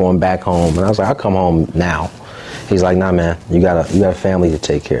York, going back home, and I was like, I'll come home now. He's like, nah, man, you got a family to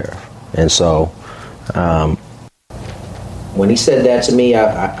take care of. And so, when he said that to me,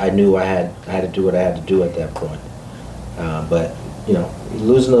 I knew I had to do what I had to do at that point. But you know,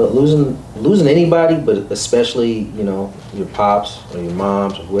 losing anybody, but especially, you know, your pops or your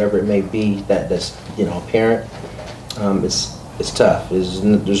moms or whoever it may be that's, you know, a parent, it's tough. There's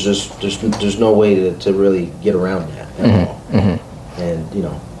no way to really get around that at all. Mm-hmm. And you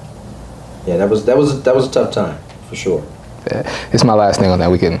know, yeah, that was a tough time for sure. Yeah. It's my last thing on that.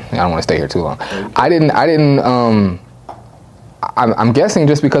 I don't want to stay here too long. I didn't. I'm guessing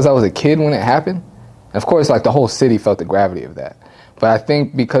just because I was a kid when it happened. Of course, like the whole city felt the gravity of that. But I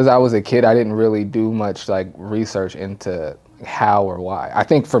think because I was a kid, I didn't really do much like research into how or why. I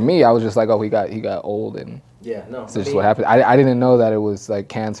think for me, I was just like, oh, he got old, and yeah, no, that's just what happened. I didn't know that it was like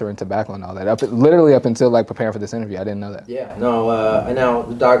cancer and tobacco and all that. Literally up until like preparing for this interview, I didn't know that. Yeah, no, and now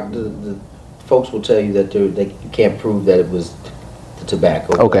the folks will tell you that you can't prove that it was the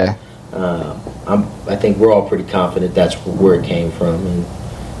tobacco. Okay. I think we're all pretty confident that's where it came from, and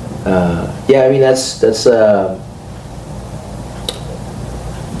yeah, I mean that's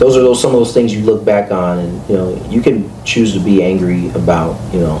those are some of those things you look back on, and you know, you can choose to be angry about,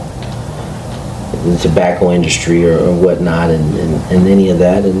 you know, the tobacco industry or whatnot, and any of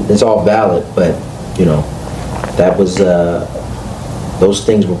that, and it's all valid, but you know, that was those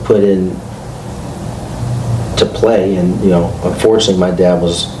things were put in to play, and you know, unfortunately, my dad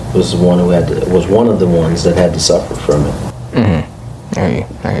was the one who was one of the ones that had to suffer from it. Mm-hmm.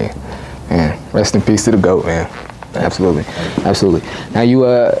 Hey, man, rest in peace to the GOAT, man. Absolutely. Now you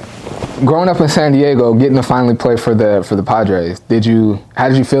growing up in San Diego, getting to finally play for the Padres. How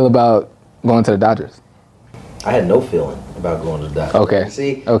did you feel about going to the Dodgers? I had no feeling about going to the Dodgers. Okay.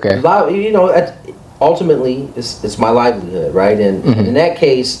 See, okay. You know, ultimately it's my livelihood, right? And mm-hmm. in that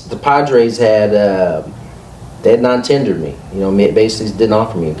case, the Padres had non-tendered me. You know, basically didn't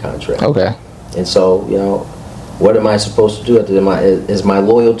offer me a contract. Okay. And so, you know, what am I supposed to do? Is my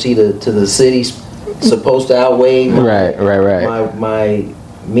loyalty to the city supposed to outweigh my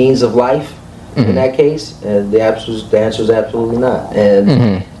means of life mm-hmm. in that case? And the answer is absolutely not. And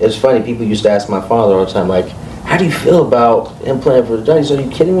mm-hmm. it's funny, people used to ask my father all the time, like, how do you feel about him playing for the Dodgers? Are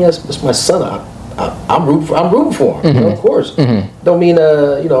you kidding me? That's my son. I'm rooting for him. Mm-hmm. You know, of course. Mm-hmm. Don't mean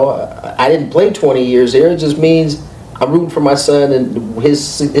you know, I didn't play 20 years here. It just means I'm rooting for my son and his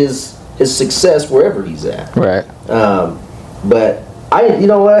success wherever he's at. Right. But you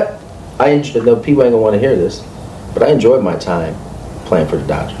know what? People ain't gonna want to hear this, but I enjoyed my time playing for the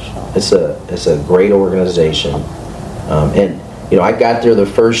Dodgers. It's a great organization, and I got there the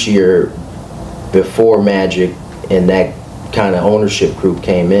first year before Magic and that kind of ownership group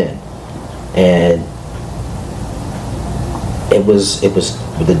came in, and it was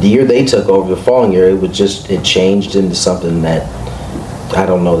the year they took over. The following year, it changed into something that I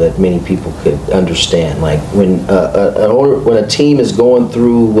don't know that many people could understand. Like when a team is going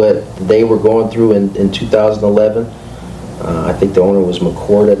through what they were going through in 2011, I think the owner was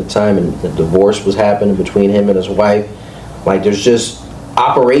McCord at the time, and the divorce was happening between him and his wife. Like there's just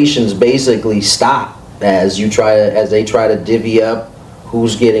operations basically stop as they try to divvy up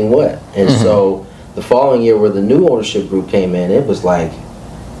who's getting what. And so the following year, where the new ownership group came in, it was like,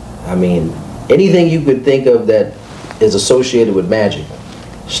 I mean, anything you could think of that is associated with Magic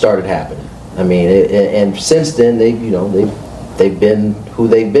started happening. I mean, and since then they've been who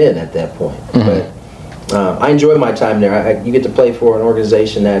they've been at that point. But I enjoyed my time there. You get to play for an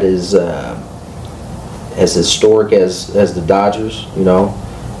organization that is as historic as the Dodgers.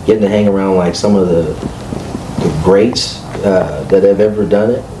 Getting to hang around like some of the greats that have ever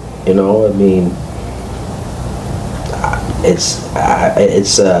done it. I mean,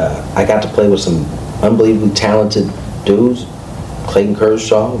 I got to play with some unbelievably talented dudes. Clayton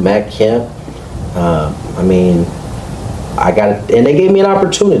Kershaw, Matt Kemp. I mean, and they gave me an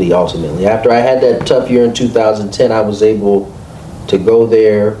opportunity ultimately. After I had that tough year in 2010, I was able to go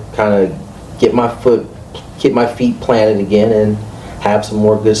there, kind of get my feet planted again, and have some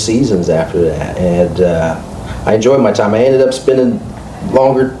more good seasons after that. And I enjoyed my time. I ended up spending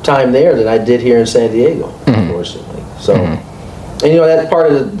longer time there than I did here in San Diego, unfortunately. So, and that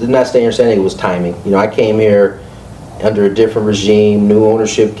part of the not staying in San Diego was timing. I came here under a different regime, new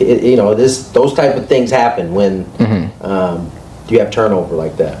ownership. Those type of things happen when you have turnover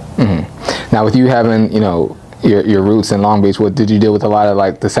like that. Now, with you having your roots in Long Beach, what did you deal with a lot of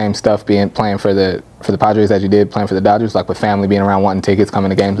like the same stuff playing for the Padres that you did playing for the Dodgers, like with family being around, wanting tickets, coming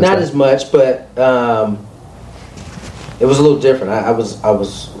to games? Not as much, but it was a little different. I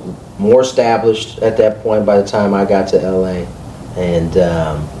was more established at that point by the time I got to LA, and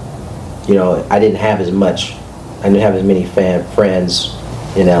I didn't have as much. I didn't have as many friends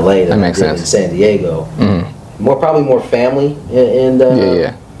in LA than I did in San Diego. Probably more family in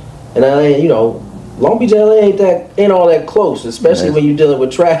LA. Long Beach, LA ain't all that close, especially when you're dealing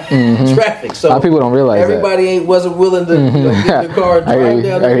with traffic. So a lot of people don't realize everybody wasn't willing to get in the car and drive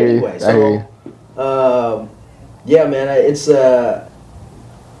down there anyway. So, yeah, man, I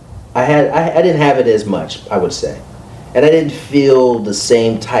didn't have it as much, I would say, and I didn't feel the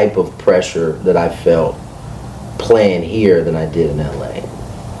same type of pressure that I felt playing here than I did in LA.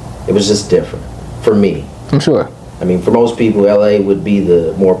 It was just different for me. I'm sure. I mean, for most people, LA would be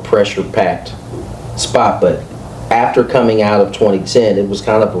the more pressure-packed spot, but after coming out of 2010, it was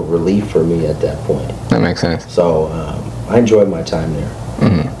kind of a relief for me at that point. That makes sense. So I enjoyed my time there.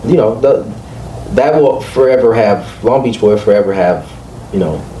 That will forever have, Long Beach will forever have,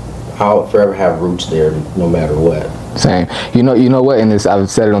 I'll forever have roots there no matter what. Same. You know what, and I've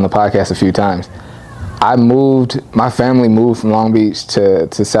said it on the podcast a few times. My family moved from Long Beach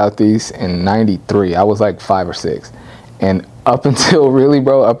to Southeast in '93. I was like 5 or 6. And up until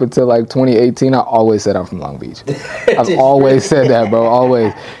like 2018, I always said I'm from Long Beach. I've always said that, bro.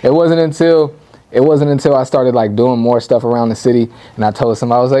 Always. It wasn't until I started like doing more stuff around the city, and I told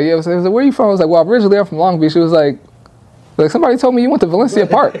somebody, I was like, yeah, where are you from? I was like, well, originally I'm from Long Beach. It was like somebody told me you went to Valencia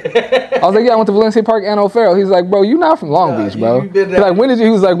Park. I was like, yeah, I went to Valencia Park and O'Farrell. He's like, bro, you're not from Long Beach, bro. He's like, when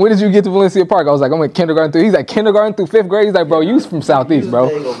did you get to Valencia Park? I was like, I'm in kindergarten through. He's like, kindergarten through 5th grade. He's like, bro, you from Southeast, bro.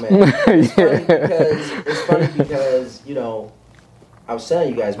 It's funny because I was telling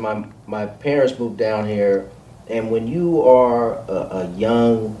you guys, my parents moved down here, and when you are a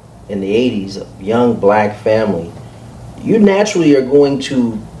young, in the 80s, a young black family, you naturally are going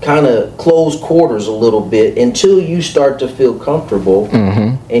to kind of close quarters a little bit until you start to feel comfortable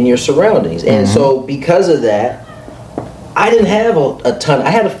in your surroundings. And so because of that, I didn't have a ton.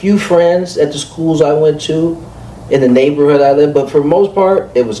 I had a few friends at the schools I went to, in the neighborhood I lived, but for the most part,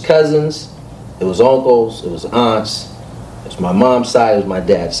 it was cousins, it was uncles, it was aunts, it was my mom's side, it was my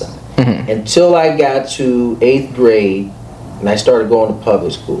dad's side. Until I got to 8th grade and I started going to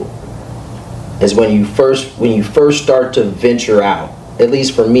public school. Is when you first start to venture out, at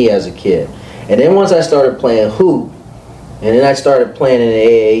least for me as a kid. And then once I started playing hoop, and then I started playing in the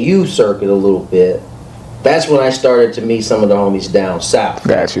AAU circuit a little bit, that's when I started to meet some of the homies down south.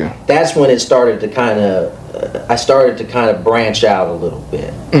 Got you. That's when it started to kind of, branch out a little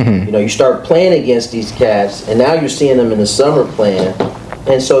bit. You start playing against these cats, and now you're seeing them in the summer playing,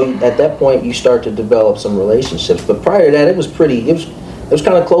 and so at that point you start to develop some relationships. But prior to that, it was was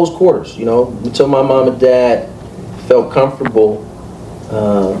kind of close quarters, you know, until my mom and dad felt comfortable.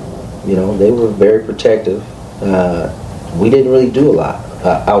 You know, they were very protective. We didn't really do a lot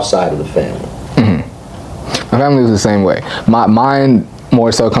outside of the family. My family was the same way. Mine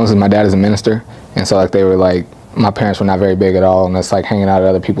more so comes with my dad as a minister, and so like they were like, my parents were not very big at all, and it's like hanging out at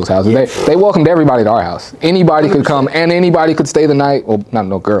other people's houses. Yeah. They welcomed everybody to our house. Anybody 100%. Could come, and anybody could stay the night. Well, not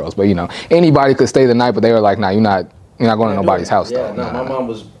no girls, but you know, anybody could stay the night. But they were like, nah, you're not going to nobody's house. Yeah, though. My mom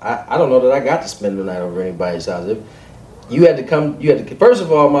was. I don't know that I got to spend the night over anybody's house. If you had to come, first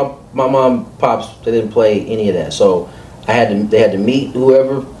of all, my mom, pops, they didn't play any of that, so they had to meet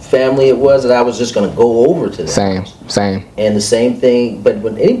whoever family it was that I was just going to go over to. Same. And the same thing, but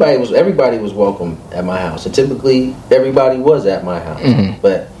when everybody was welcome at my house, and typically everybody was at my house.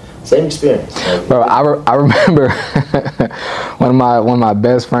 But same experience. Bro, I remember one of my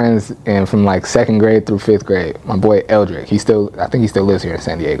best friends, and from like 2nd grade through 5th grade, my boy Eldrick. I think he still lives here in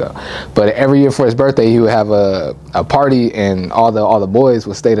San Diego. But every year for his birthday, he would have a party, and all the boys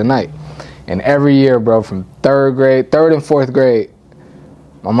would stay the night. And every year, bro, from 3rd and 4th grade,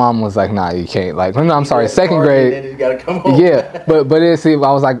 my mom was like, nah, you can't. Like, no, I'm sorry, 2nd grade. Then you gotta come home. Yeah, but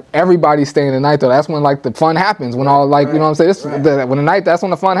I was like, everybody's staying the night though. That's when like the fun happens. When all like, you know what I'm saying? That's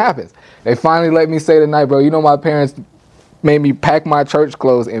when the fun happens. They finally let me stay the night, bro. You know, my parents made me pack my church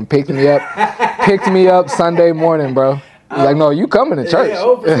clothes and picked me up Sunday morning, bro. Like, no, you coming to church? Yeah,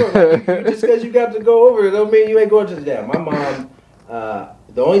 for sure. Like, just because you got to go over it don't mean you ain't going to the damn. My mom,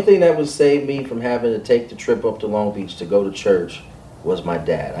 the only thing that would save me from having to take the trip up to Long Beach to go to church was my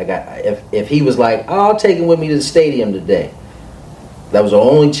dad. If he was like, oh, I'll take him with me to the stadium today. That was the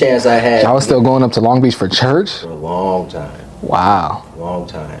only chance I had. I was still going up to Long Beach for church? For a long time. Wow. Long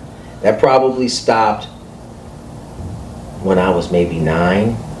time. That probably stopped when I was maybe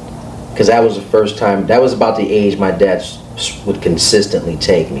 9. Because that was the first time, that was about the age my dad would consistently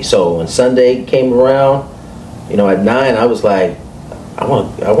take me. So when Sunday came around, you know, at 9, I was like, I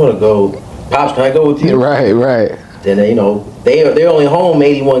want to go. Pops, can I go with you? Right. Then, you know, they're only home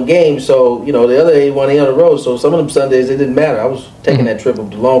 81 games, so, you know, the other 81 they on the road. So some of them Sundays, it didn't matter. I was taking that trip up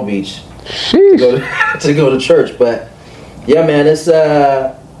to Long Beach to go to church. But yeah, man, it's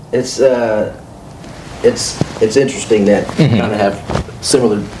interesting that we kind of have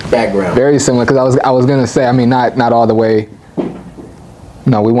similar background. Very similar, because I was gonna say, I mean, not all the way.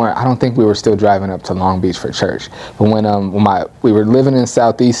 No, we weren't. I don't think we were still driving up to Long Beach for church. But when we were living in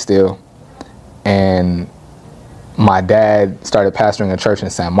Southeast still, and my dad started pastoring a church in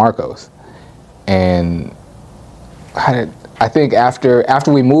San Marcos, and I think after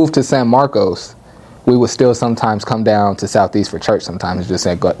we moved to San Marcos, we would still sometimes come down to Southeast for church sometimes, just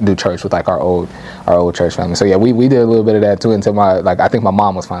do church with like our old church family. So yeah, we did a little bit of that too until I think my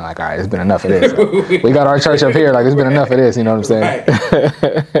mom was finally like, all right, it's been enough of this. Like, we got our church up here, like it's been enough of this, you know what I'm saying? Right.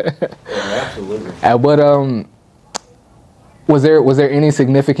 Yeah, absolutely. But was there any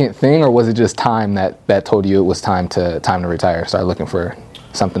significant thing, or was it just time that told you it was time to retire, start looking for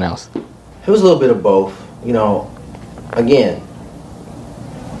something else? It was a little bit of both. You know, again,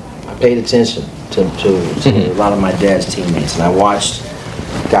 I paid attention to a lot of my dad's teammates, and I watched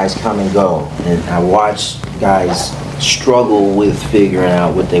guys come and go, and I watched guys struggle with figuring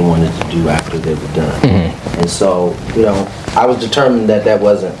out what they wanted to do after they were done. And so, you know, I was determined that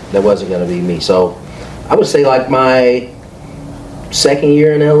wasn't going to be me. So I would say like my 2nd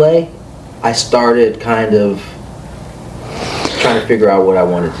year in LA, I started kind of trying to figure out what I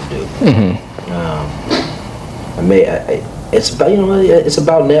wanted to do. It's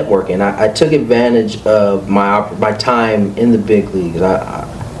about networking. I took advantage of my time in the big leagues. I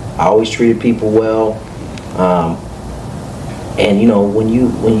always treated people well, and you know, when you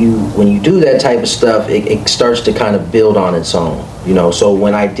do that type of stuff, it starts to kind of build on its own. You know, so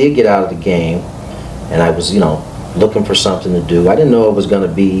when I did get out of the game, and I was, you know, looking for something to do, I didn't know it was going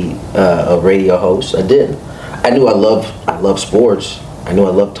to be a radio host. I didn't. I knew I love sports. I knew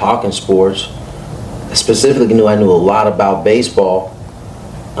I loved talking sports. I specifically knew I knew a lot about baseball,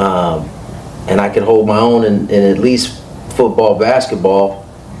 and I could hold my own in at least football, basketball,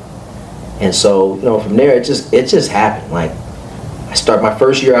 and so, you know, from there it just happened. Like, I started my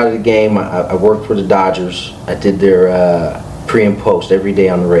first year out of the game. I worked for the Dodgers. I did their pre and post every day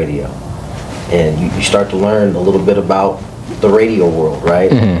on the radio, and you start to learn a little bit about the radio world, right?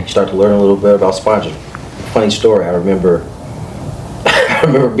 You start to learn a little bit about sponsors. Funny story. I remember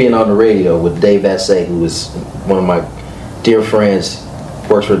being on the radio with Dave Essay, who was one of my dear friends,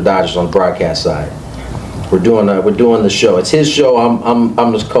 works for the Dodgers on the broadcast side. We're doing the show. It's his show.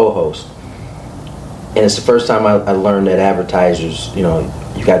 I'm his co-host, and it's the first time I learned that advertisers, you know,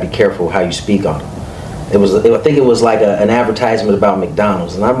 you got to be careful how you speak on them. I think it was like an advertisement about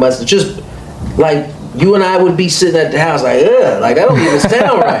McDonald's, and I must have just like you and I would be sitting at the house like, ugh, like I don't even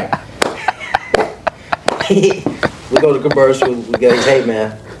sound right. We go to commercial. We go, hey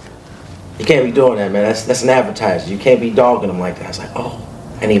man, you can't be doing that, man. That's an advertisement. You can't be dogging them like that. I was like, oh,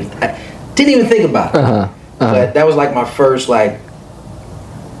 I didn't even think about it. But that was like my first like,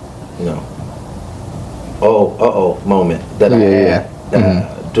 moment that I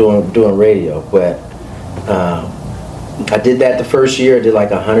had doing radio. But I did that the first year. I did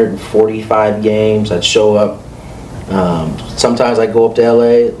like 145 games. I'd show up. Sometimes I'd go up to LA.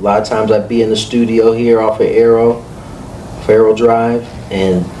 A lot of times I'd be in the studio here off of Arrow Drive,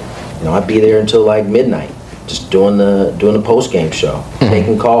 and I'd be there until like midnight, just doing the post game show,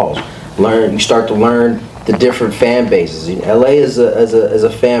 taking calls. You start to learn the different fan bases. LA is a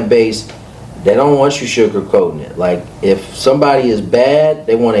fan base. They don't want you sugarcoating it. Like if somebody is bad,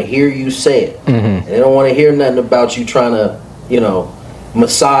 they want to hear you say it, and they don't want to hear nothing about you trying to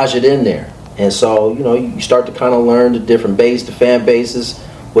massage it in there. And so you start to kind of learn the different the fan bases,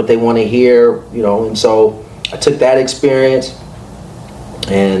 what they want to hear, And so I took that experience,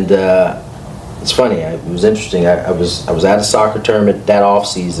 and it's funny. It was interesting. I was at a soccer tournament that off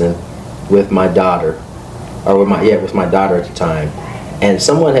season with my daughter, with my daughter at the time, and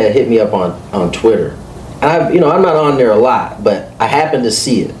someone had hit me up on Twitter. And I'm not on there a lot, but I happened to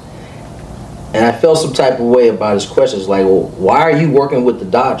see it, and I felt some type of way about his questions, like, well, why are you working with the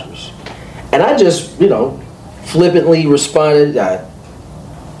Dodgers? And I just flippantly responded,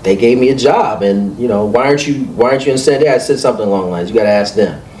 they gave me a job, and why aren't you in San Diego? I said something along the lines, you got to ask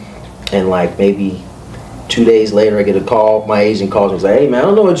them. And like maybe 2 days later, I get a call. My agent calls me and says, hey man, I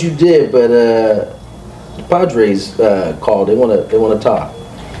don't know what you did, but the Padres called. They want to talk.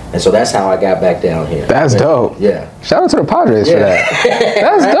 And so that's how I got back down here. That's dope. Yeah. Shout out to the Padres for that.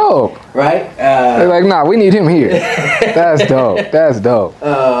 That's right? Dope. Right? They're like, nah, we need him here. That's dope. That's dope.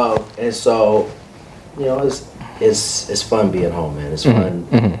 And so, it's fun being home, man. It's fun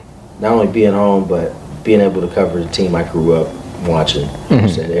not only being home, but being able to cover the team I grew up watching. And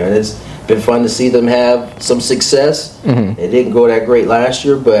it's been fun to see them have some success. It didn't go that great last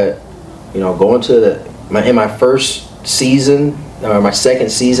year, but going to in my first season, my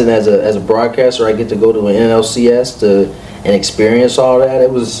second season as a broadcaster, I get to go to an NLCS and experience all that.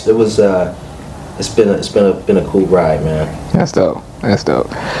 It's been a cool ride, man. That's dope. That's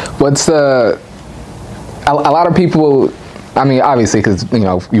dope. What's a lot of people? I mean, obviously, because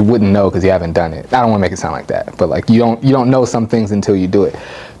you wouldn't know because you haven't done it. I don't want to make it sound like that, but like you don't know some things until you do it.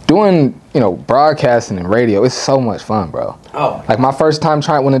 Doing broadcasting and radio, it's so much fun, bro. Oh. Like my first time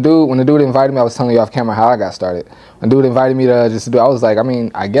when the dude invited me, I was telling you off camera how I got started. When the dude invited me to just do, I was like,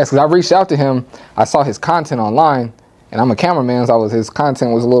 I guess, because I reached out to him, I saw his content online, and I'm a cameraman, so his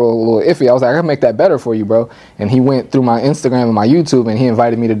content was a little iffy. I was like, I can make that better for you, bro. And he went through my Instagram and my YouTube, and he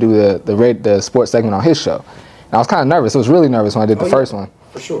invited me to do the sports segment on his show. And I was kind of nervous. I was really nervous when I did the first one.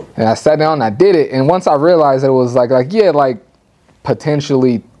 For sure. And I sat down and I did it, and once I realized that it was like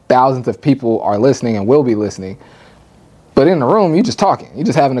potentially thousands of people are listening and will be listening. But in the room, you just talking. You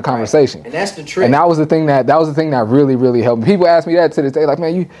just having a conversation. Right. And that's the trick. And that was the thing that really, really helped me. People ask me that to this day, like,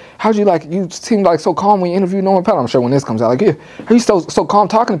 man, you seem like so calm when you interview Norman Powell. I'm sure when this comes out, like, yeah, are you so calm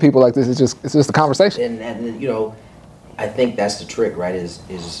talking to people like this? It's just a conversation. And I think that's the trick, right?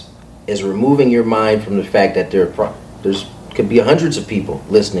 Is removing your mind from the fact that there's could be hundreds of people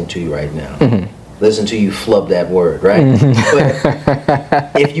listening to you right now. Listen to you flub that word, right?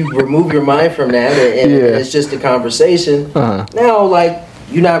 But if you remove your mind from that and it's just a conversation, now like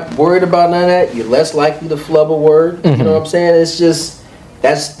you're not worried about none of that. You're less likely to flub a word. You know what I'm saying? It's just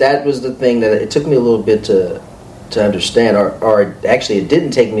that was the thing that it took me a little bit to understand, or actually it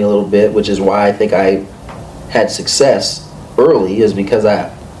didn't take me a little bit, which is why I think I had success early, is because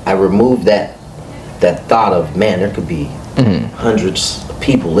I removed that thought of, man, there could be hundreds of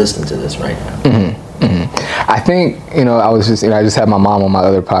people listening to this right now. I think, I was just, I just had my mom on my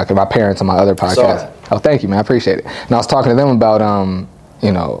other podcast, my parents on my other podcast. Oh, thank you, man. I appreciate it. And I was talking to them about,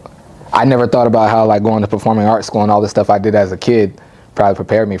 I never thought about how like going to performing arts school and all the stuff I did as a kid probably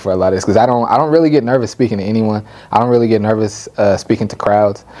prepared me for a lot of this, because I don't really get nervous speaking to anyone. I don't really get nervous speaking to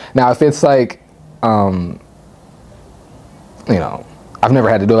crowds. Now, if it's like, I've never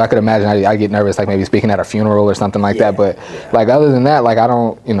had to do it. I could imagine I get nervous, like maybe speaking at a funeral or something like that. But like other than that, like I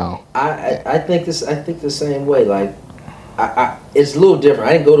don't, I think the same way. Like, it's a little different.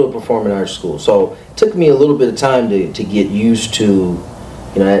 I didn't go to a performing arts school, so it took me a little bit of time to get used to,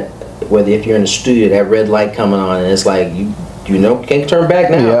 whether if you're in the studio, that red light coming on, and it's like can't turn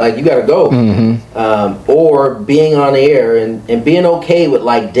back now. Yeah. Like, you got to go. Or being on air and being okay with,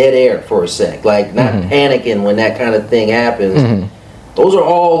 like, dead air for a sec. Like, not panicking when that kind of thing happens. Those are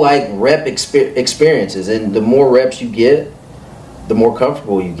all, like, rep experiences. And the more reps you get, the more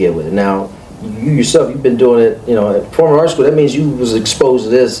comfortable you get with it. Now, you yourself, you've been doing it, at former art school. That means you was exposed to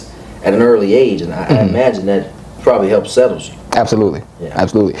this at an early age. And I imagine that probably helps settle you. Absolutely. Yeah.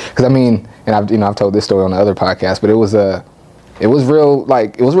 Absolutely. Because, I mean, and I've told this story on the other podcast, but it was real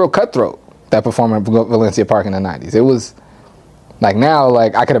cutthroat, that performance at Valencia Park in the 90s. It was like, now,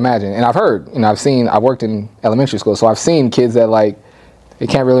 like, I could imagine, and I've heard, I worked in elementary school, so I've seen kids that, like, they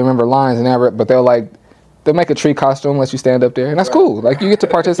can't really remember lines and that, but they'll make a tree costume, let you stand up there, and that's cool. Like, you get to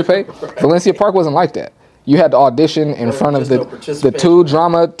participate. Valencia Park wasn't like that. You had to audition in front of the two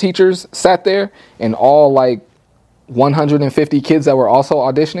drama teachers sat there, and all, like, 150 kids that were also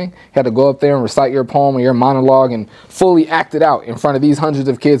auditioning. You had to go up there and recite your poem or your monologue and fully act it out in front of these hundreds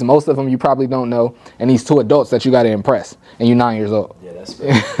of kids, most of them you probably don't know, and these two adults that you got to impress, and you're 9 years old. Yeah, that's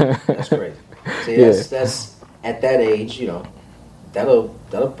great. That's great. See, that's at that age, that'll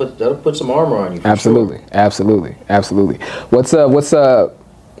put some armor on you. Absolutely, sure. Absolutely.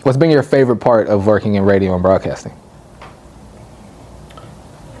 What's been your favorite part of working in radio and broadcasting?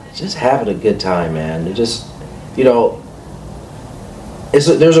 Just having a good time, man. There's a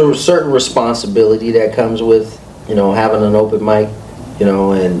certain responsibility that comes with, having an open mic,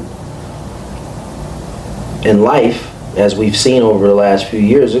 and in life, as we've seen over the last few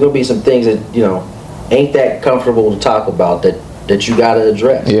years, there's going to be some things that, ain't that comfortable to talk about that you got to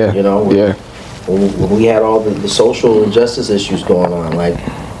address. Yeah. When we had all the social injustice issues going on, like,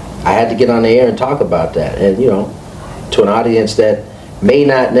 I had to get on the air and talk about that. And, to an audience that may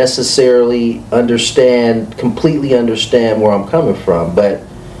not necessarily completely understand where I'm coming from, but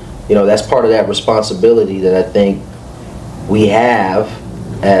that's part of that responsibility that I think we have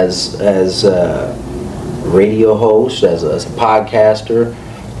as radio hosts, as a podcaster.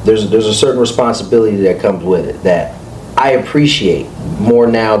 There's a certain responsibility that comes with it that I appreciate more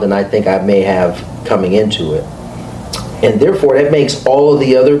now than I think I may have coming into it, and therefore that makes all of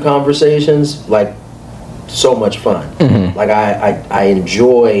the other conversations, like, so much fun. Like, I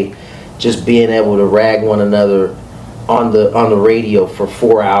enjoy just being able to rag one another on the radio for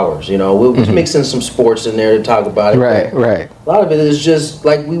 4 hours. We'll mix in some sports in there to talk about it. Right. A lot of it is just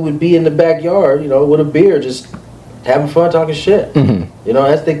like we would be in the backyard, with a beer, just having fun talking shit.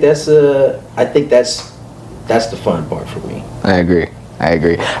 I think that's the fun part for me. I agree.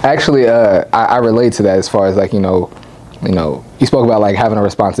 Actually, I relate to that as far as, like, you spoke about, like, having a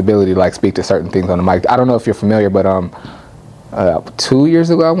responsibility to, like, speak to certain things on the mic. I don't know if you're familiar, but 2 years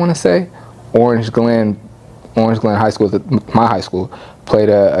ago, I want to say, Orange Glen High School, my high school, played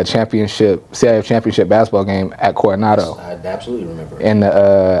a CIF championship basketball game at Coronado. I absolutely remember. And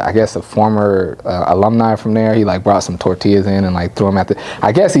I guess a former alumni from there, he, like, brought some tortillas in and, like, threw them at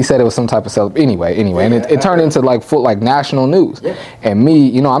I guess he said it was some type of anyway, and it turned into, like, full, like, national news. Yeah. And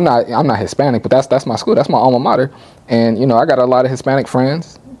me, I'm not Hispanic, but that's my school, that's my alma mater, and I got a lot of Hispanic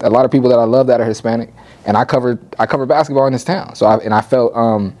friends, a lot of people that I love that are Hispanic, and I cover basketball in this town. So I felt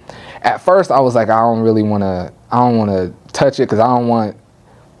at first I was like, I don't want to touch it because I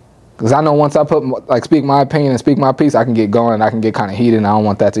know once I speak my opinion and speak my piece, I can get going and I can get kind of heated, and I don't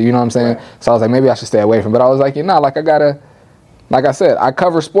want that to, you know what I'm saying? Right. So I was like, maybe I should stay away from it. But I was like, like, I gotta, like I said, I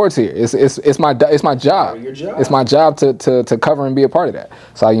cover sports here. It's my job. Your job. It's my job to cover and be a part of that.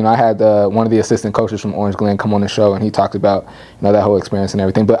 So I had one of the assistant coaches from Orange Glen come on the show, and he talked about that whole experience and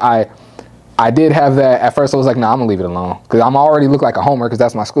everything. But I did have that. At first I was like, I'm gonna leave it alone because I'm already look like a homer because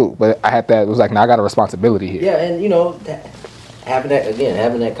that's my school. But I had that. It was like, I got a responsibility here. Yeah, and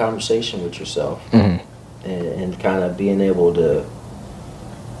having that conversation with yourself, and kind of being able to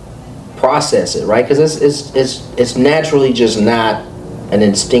process it, right? Because it's naturally just not an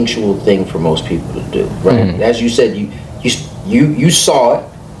instinctual thing for most people to do, right? As you said, you saw it,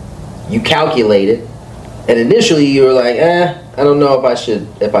 you calculated, and initially you were like, I don't know if I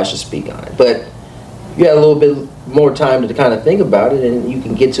should speak on it, but you had a little bit more time to kind of think about it, and you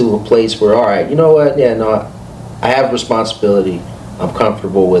can get to a place where, all right, you know what? Yeah, no, I have responsibility. I'm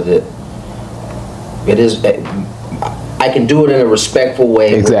comfortable with it. It is. I can do it in a respectful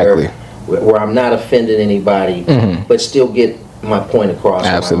way, exactly, where I'm not offending anybody, but still get my point across,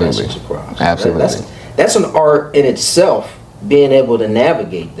 absolutely, my message across. Absolutely, that's an art in itself. Being able to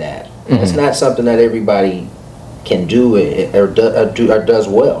navigate that. It's not something that everybody can do or does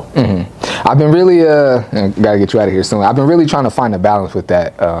well. I've been really gotta get you out of here soon. I've been really trying to find a balance with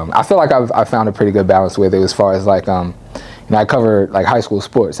that. I feel like I've found a pretty good balance with it as far as, like, And I cover like high school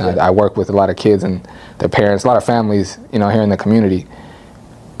sports, and I work with a lot of kids and their parents, a lot of families, you know, here in the community.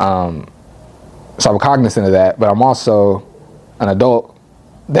 So I'm cognizant of that, but I'm also an adult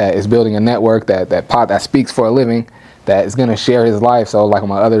that is building a network that speaks for a living, that is going to share his life. So like on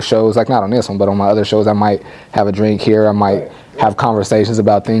my other shows, like not on this one, but on my other shows, I might have a drink here. I might have conversations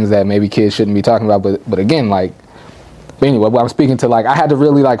about things that maybe kids shouldn't be talking about. But again, like, but anyway, what I'm speaking to, like, I had to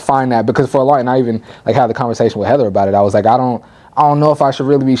really like find that, because for a long, and I even like had the conversation with Heather about it. I was like, I don't know if I should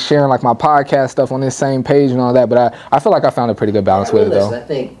really be sharing like my podcast stuff on this same page and all that. But I feel like I found a pretty good balance with it though. I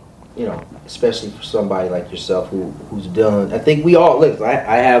think, you know, especially for somebody like yourself who's done, I think we all, look,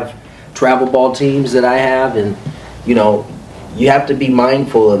 I have travel ball teams that I have, and, you know, you have to be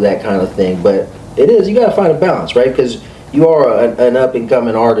mindful of that kind of thing. But you got to find a balance, right? Because you are an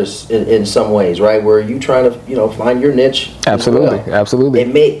up-and-coming artist in some ways, right? Where you trying to, you know, find your niche. Absolutely, well. Absolutely.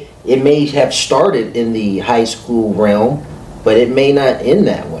 It may have started in the high school realm, but it may not end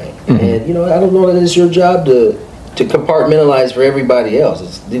that way. Mm-hmm. And, you know, I don't know that it's your job to compartmentalize for everybody else.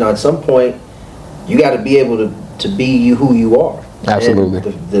 It's, you know, at some point, you got to be able to be who you are.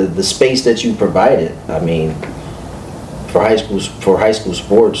 Absolutely. And the space that you provided, I mean, for high school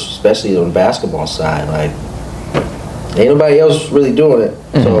sports, especially on the basketball side, like, ain't nobody else really doing it.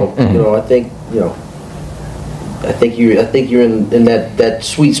 Mm-hmm. So, you know, I think you're in that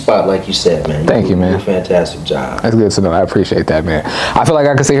sweet spot, like you said, man. Thank you, man. You did a fantastic job. That's good to know. I appreciate that, man. I feel like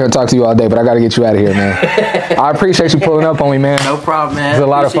I could sit here and talk to you all day, but I got to get you out of here, man. I appreciate you pulling up on me, man. No problem, man. It's a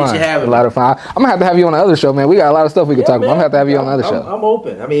lot of fun. A lot of fun. I'm gonna have to have you on the other show, man. We got a lot of stuff we could talk about. I'm gonna have to have you on the other show. I'm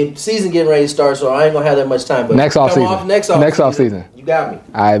open. I mean, season getting ready to start, so I ain't gonna have that much time. But next off season. You got me.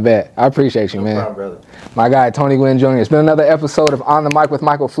 I bet. I appreciate you, man. No problem, brother. My guy, Tony Gwynn Jr. It's been another episode of On the Mic with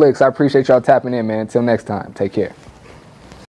Michael Flix. I appreciate y'all tapping in, man. Until next time, take care.